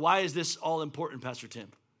 Now, why is this all important, Pastor Tim?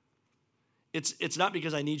 It's not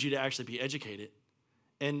because I need you to actually be educated.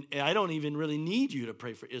 And I don't even really need you to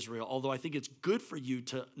pray for Israel, although I think it's good for you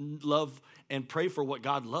to love and pray for what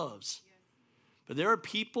God loves. But there are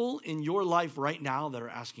people in your life right now that are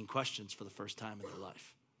asking questions for the first time in their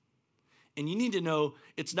life. And you need to know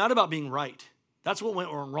it's not about being right. That's what went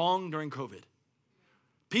wrong during COVID.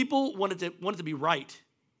 People wanted to be right.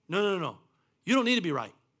 No. You don't need to be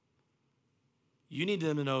right. You need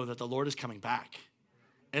them to know that the Lord is coming back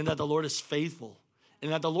and that the Lord is faithful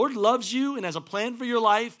and that the Lord loves you and has a plan for your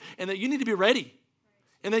life and that you need to be ready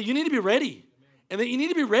and that you need to be ready and that you need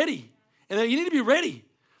to be ready and that you need to be ready.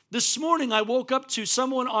 This morning, I woke up to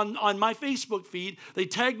someone on my Facebook feed. They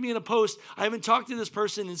tagged me in a post. I haven't talked to this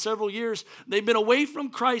person in several years. They've been away from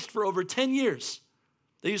Christ for over 10 years.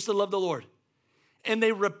 They used to love the Lord. And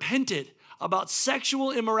they repented about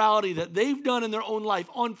sexual immorality that they've done in their own life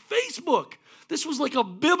on Facebook. This was like a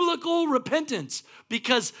biblical repentance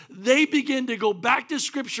because they begin to go back to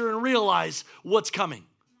Scripture and realize what's coming.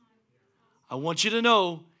 I want you to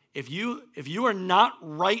know, if you are not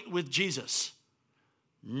right with Jesus,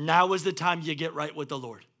 now is the time you get right with the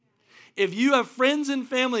Lord. If you have friends and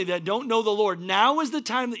family that don't know the Lord, now is the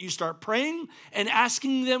time that you start praying and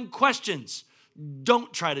asking them questions.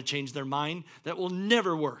 Don't try to change their mind. That will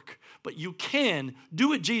never work. but you can do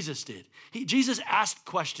what Jesus did. Jesus asked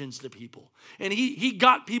questions to people, and he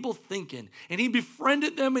got people thinking, and he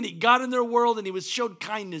befriended them, and he got in their world, and he showed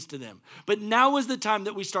kindness to them. But now is the time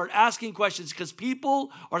that we start asking questions, because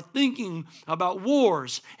people are thinking about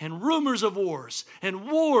wars and rumors of wars and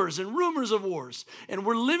wars and rumors of wars. And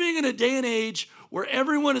we're living in a day and age where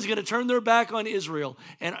everyone is going to turn their back on Israel.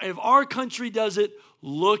 And if our country does it,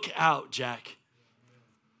 look out, Jack.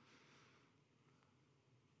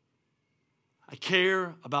 I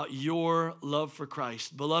care about your love for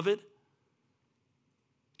Christ. Beloved,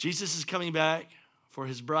 Jesus is coming back for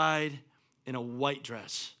his bride in a white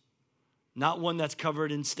dress. Not one that's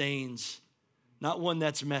covered in stains. Not one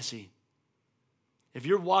that's messy. If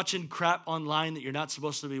you're watching crap online that you're not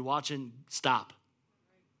supposed to be watching, stop.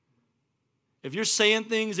 If you're saying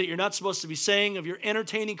things that you're not supposed to be saying, if you're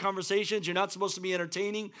entertaining conversations you're not supposed to be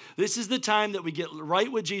entertaining, this is the time that we get right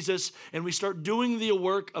with Jesus and we start doing the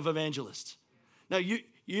work of evangelists. Now,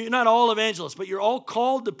 you're not all evangelists, but you're all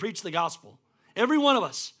called to preach the gospel. Every one of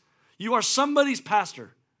us. You are somebody's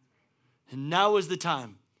pastor. And now is the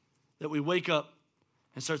time that we wake up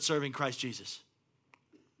and start serving Christ Jesus.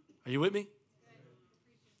 Are you with me?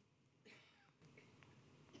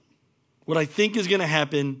 What I think is going to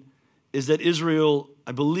happen is that Israel,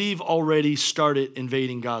 I believe, already started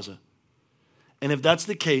invading Gaza. And if that's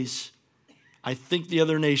the case, I think the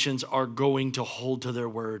other nations are going to hold to their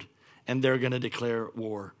word. And they're going to declare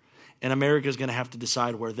war. And America is going to have to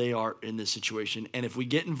decide where they are in this situation. And if we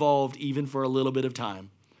get involved even for a little bit of time,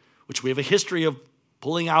 which we have a history of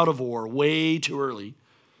pulling out of war way too early,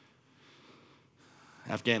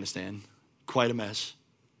 Afghanistan, quite a mess.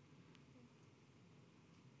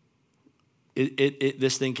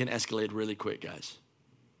 This thing can escalate really quick, guys.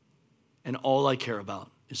 And all I care about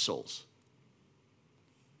is souls.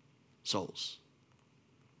 Souls.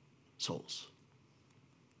 Souls.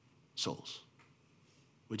 Souls.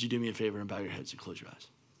 Would you do me a favor and bow your heads and close your eyes?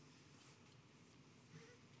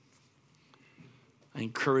 I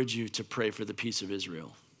encourage you to pray for the peace of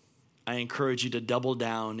Israel. I encourage you to double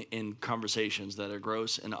down in conversations that are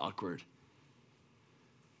gross and awkward.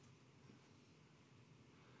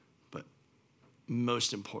 But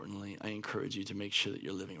most importantly, I encourage you to make sure that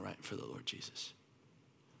you're living right for the Lord Jesus.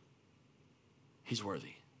 He's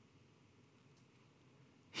worthy.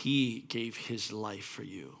 He gave his life for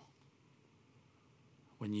you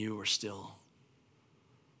when you were still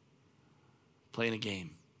playing a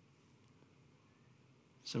game.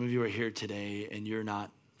 Some of you are here today and you're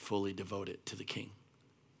not fully devoted to the King.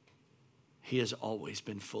 He has always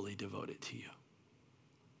been fully devoted to you.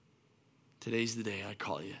 Today's the day I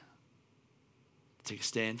call you to take a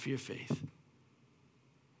stand for your faith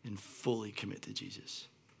and fully commit to Jesus.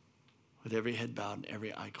 With every head bowed and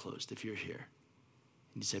every eye closed, if you're here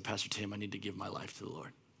and you say, Pastor Tim, I need to give my life to the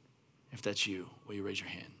Lord. If that's you, will you raise your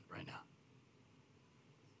hand right now?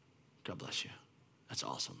 God bless you. That's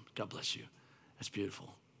awesome. God bless you. That's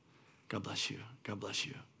beautiful. God bless you. God bless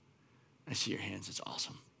you. I see your hands. It's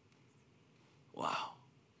awesome. Wow.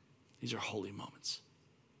 These are holy moments.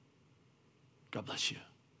 God bless you.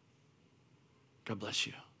 God bless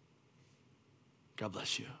you. God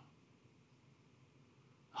bless you.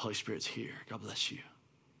 The Holy Spirit's here. God bless you.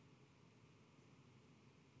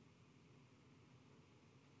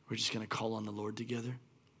 We're just going to call on the Lord together.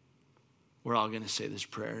 We're all going to say this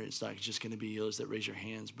prayer. It's not just going to be those that raise your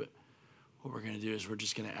hands, but what we're going to do is we're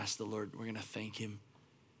just going to ask the Lord. We're going to thank him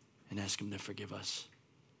and ask him to forgive us.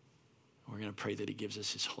 We're going to pray that he gives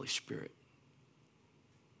us his Holy Spirit.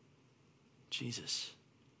 Jesus,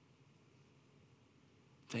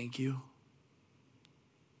 thank you.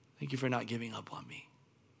 Thank you for not giving up on me.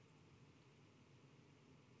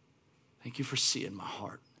 Thank you for seeing my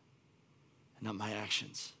heart and not my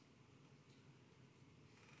actions.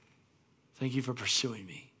 Thank you for pursuing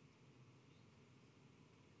me.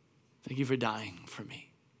 Thank you for dying for me,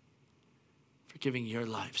 for giving your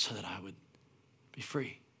life so that I would be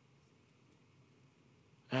free.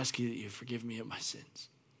 I ask you that you forgive me of my sins,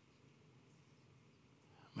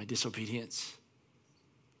 my disobedience,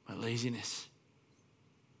 my laziness,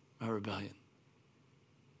 my rebellion.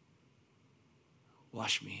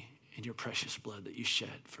 Wash me in your precious blood that you shed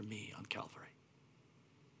for me on Calvary.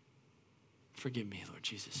 Forgive me, Lord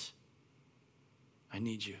Jesus. I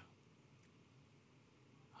need you.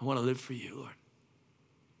 I want to live for you, Lord.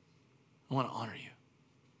 I want to honor you.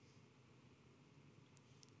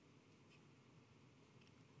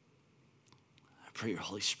 I pray your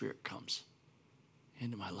Holy Spirit comes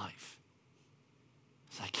into my life.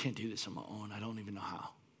 I can't do this on my own. I don't even know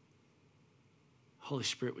how. Holy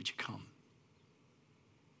Spirit, would you come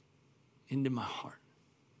into my heart?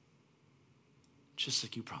 just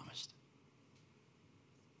like you promised.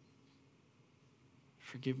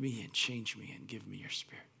 Forgive me and change me and give me your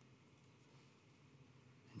Spirit.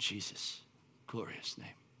 In Jesus' glorious name.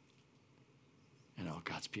 And all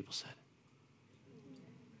God's people said.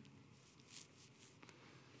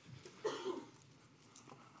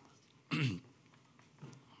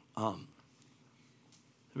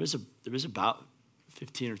 There was about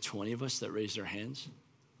 15 or 20 of us that raised our hands.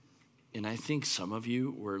 And I think some of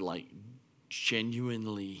you were like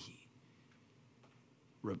genuinely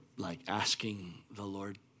like asking the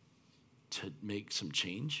Lord to make some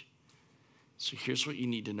change. So here's what you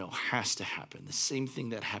need to know has to happen. The same thing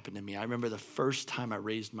that happened to me. I remember the first time I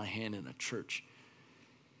raised my hand in a church.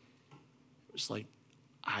 It was like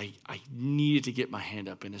I needed to get my hand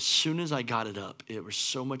up. And as soon as I got it up, it was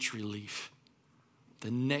so much relief.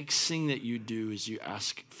 The next thing that you do is you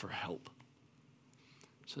ask for help.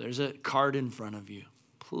 So there's a card in front of you.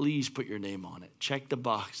 Please put your name on it. Check the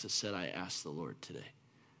box that said, I asked the Lord today.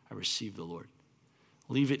 I received the Lord.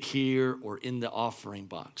 Leave it here or in the offering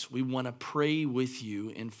box. We want to pray with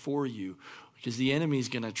you and for you because the enemy is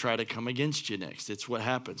going to try to come against you next. It's what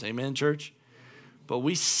happens. Amen, church? But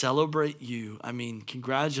we celebrate you. I mean,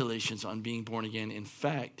 congratulations on being born again. In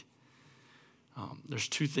fact, there's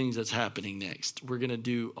two things that's happening next. We're going to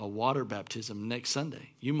do a water baptism next Sunday.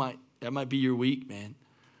 That might be your week, man.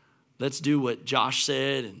 Let's do what Josh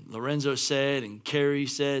said and Lorenzo said and Carrie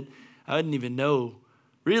said. I didn't even know.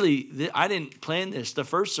 Really, I didn't plan this. The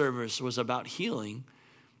first service was about healing.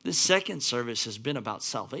 This second service has been about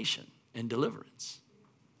salvation and deliverance.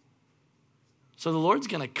 So the Lord's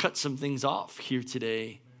going to cut some things off here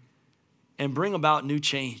today and bring about new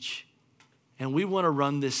change. And we want to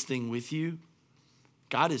run this thing with you.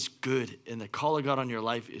 God is good, and the call of God on your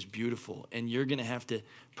life is beautiful, and you're going to have to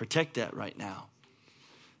protect that right now.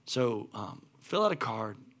 So fill out a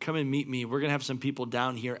card. Come and meet me. We're going to have some people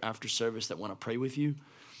down here after service that want to pray with you.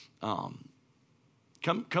 Come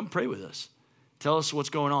pray with us. Tell us what's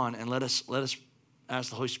going on, and let us ask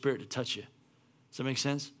the Holy Spirit to touch you. Does that make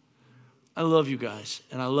sense? I love you guys,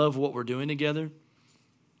 and I love what we're doing together.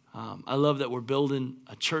 I love that we're building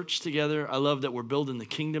a church together. I love that we're building the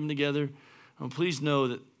kingdom together. And please know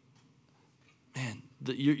that, man,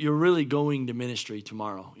 that you're really going to ministry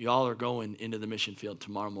tomorrow. Y'all are going into the mission field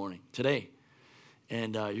tomorrow morning, today.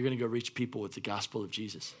 And you're going to go reach people with the gospel of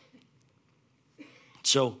Jesus.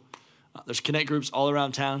 So there's connect groups all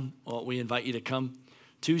around town. Well, we invite you to come.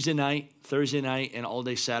 Tuesday night, Thursday night, and all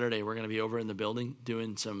day Saturday, we're going to be over in the building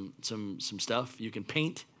doing some stuff. You can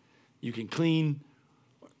paint, you can clean,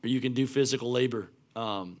 or you can do physical labor.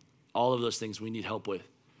 All of those things we need help with.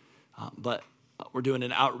 But we're doing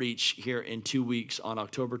an outreach here in 2 weeks on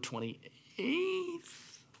October 28th.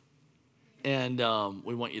 And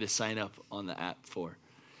we want you to sign up on the app for.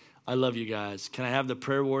 I love you guys. Can I have the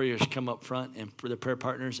prayer warriors come up front and the prayer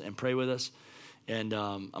partners and pray with us? And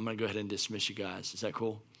I'm going to go ahead and dismiss you guys. Is that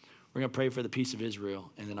cool? We're going to pray for the peace of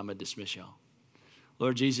Israel, and then I'm going to dismiss y'all.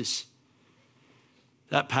 Lord Jesus,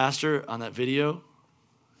 that pastor on that video,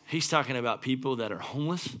 he's talking about people that are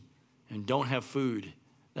homeless and don't have food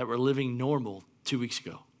that were living normal 2 weeks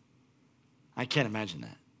ago. I can't imagine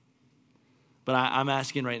that. But I'm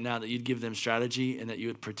asking right now that you'd give them strategy and that you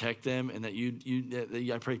would protect them and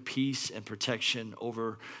that I pray peace and protection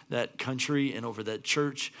over that country and over that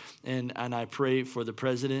church. And I pray for the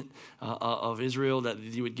president of Israel that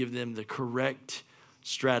you would give them the correct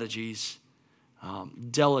strategies,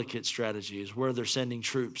 delicate strategies, where they're sending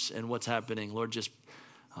troops and what's happening. Lord, just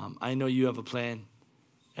I know you have a plan,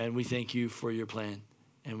 and we thank you for your plan.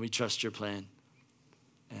 And we trust your plan.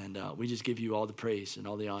 And we just give you all the praise and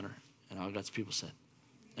all the honor. And all God's people said,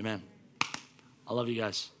 amen. I love you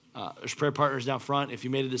guys. There's prayer partners down front. If you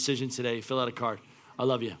made a decision today, fill out a card. I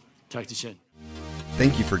love you. Talk to you soon.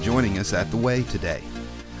 Thank you for joining us at The Way today.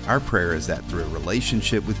 Our prayer is that through a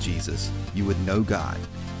relationship with Jesus, you would know God,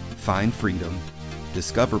 find freedom,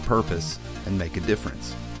 discover purpose, and make a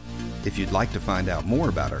difference. If you'd like to find out more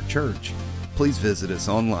about our church, please visit us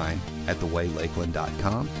online at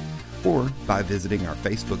thewaylakeland.com or by visiting our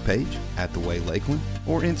Facebook page at The Way Lakeland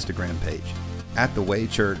or Instagram page at The Way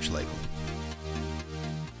Church Lakeland.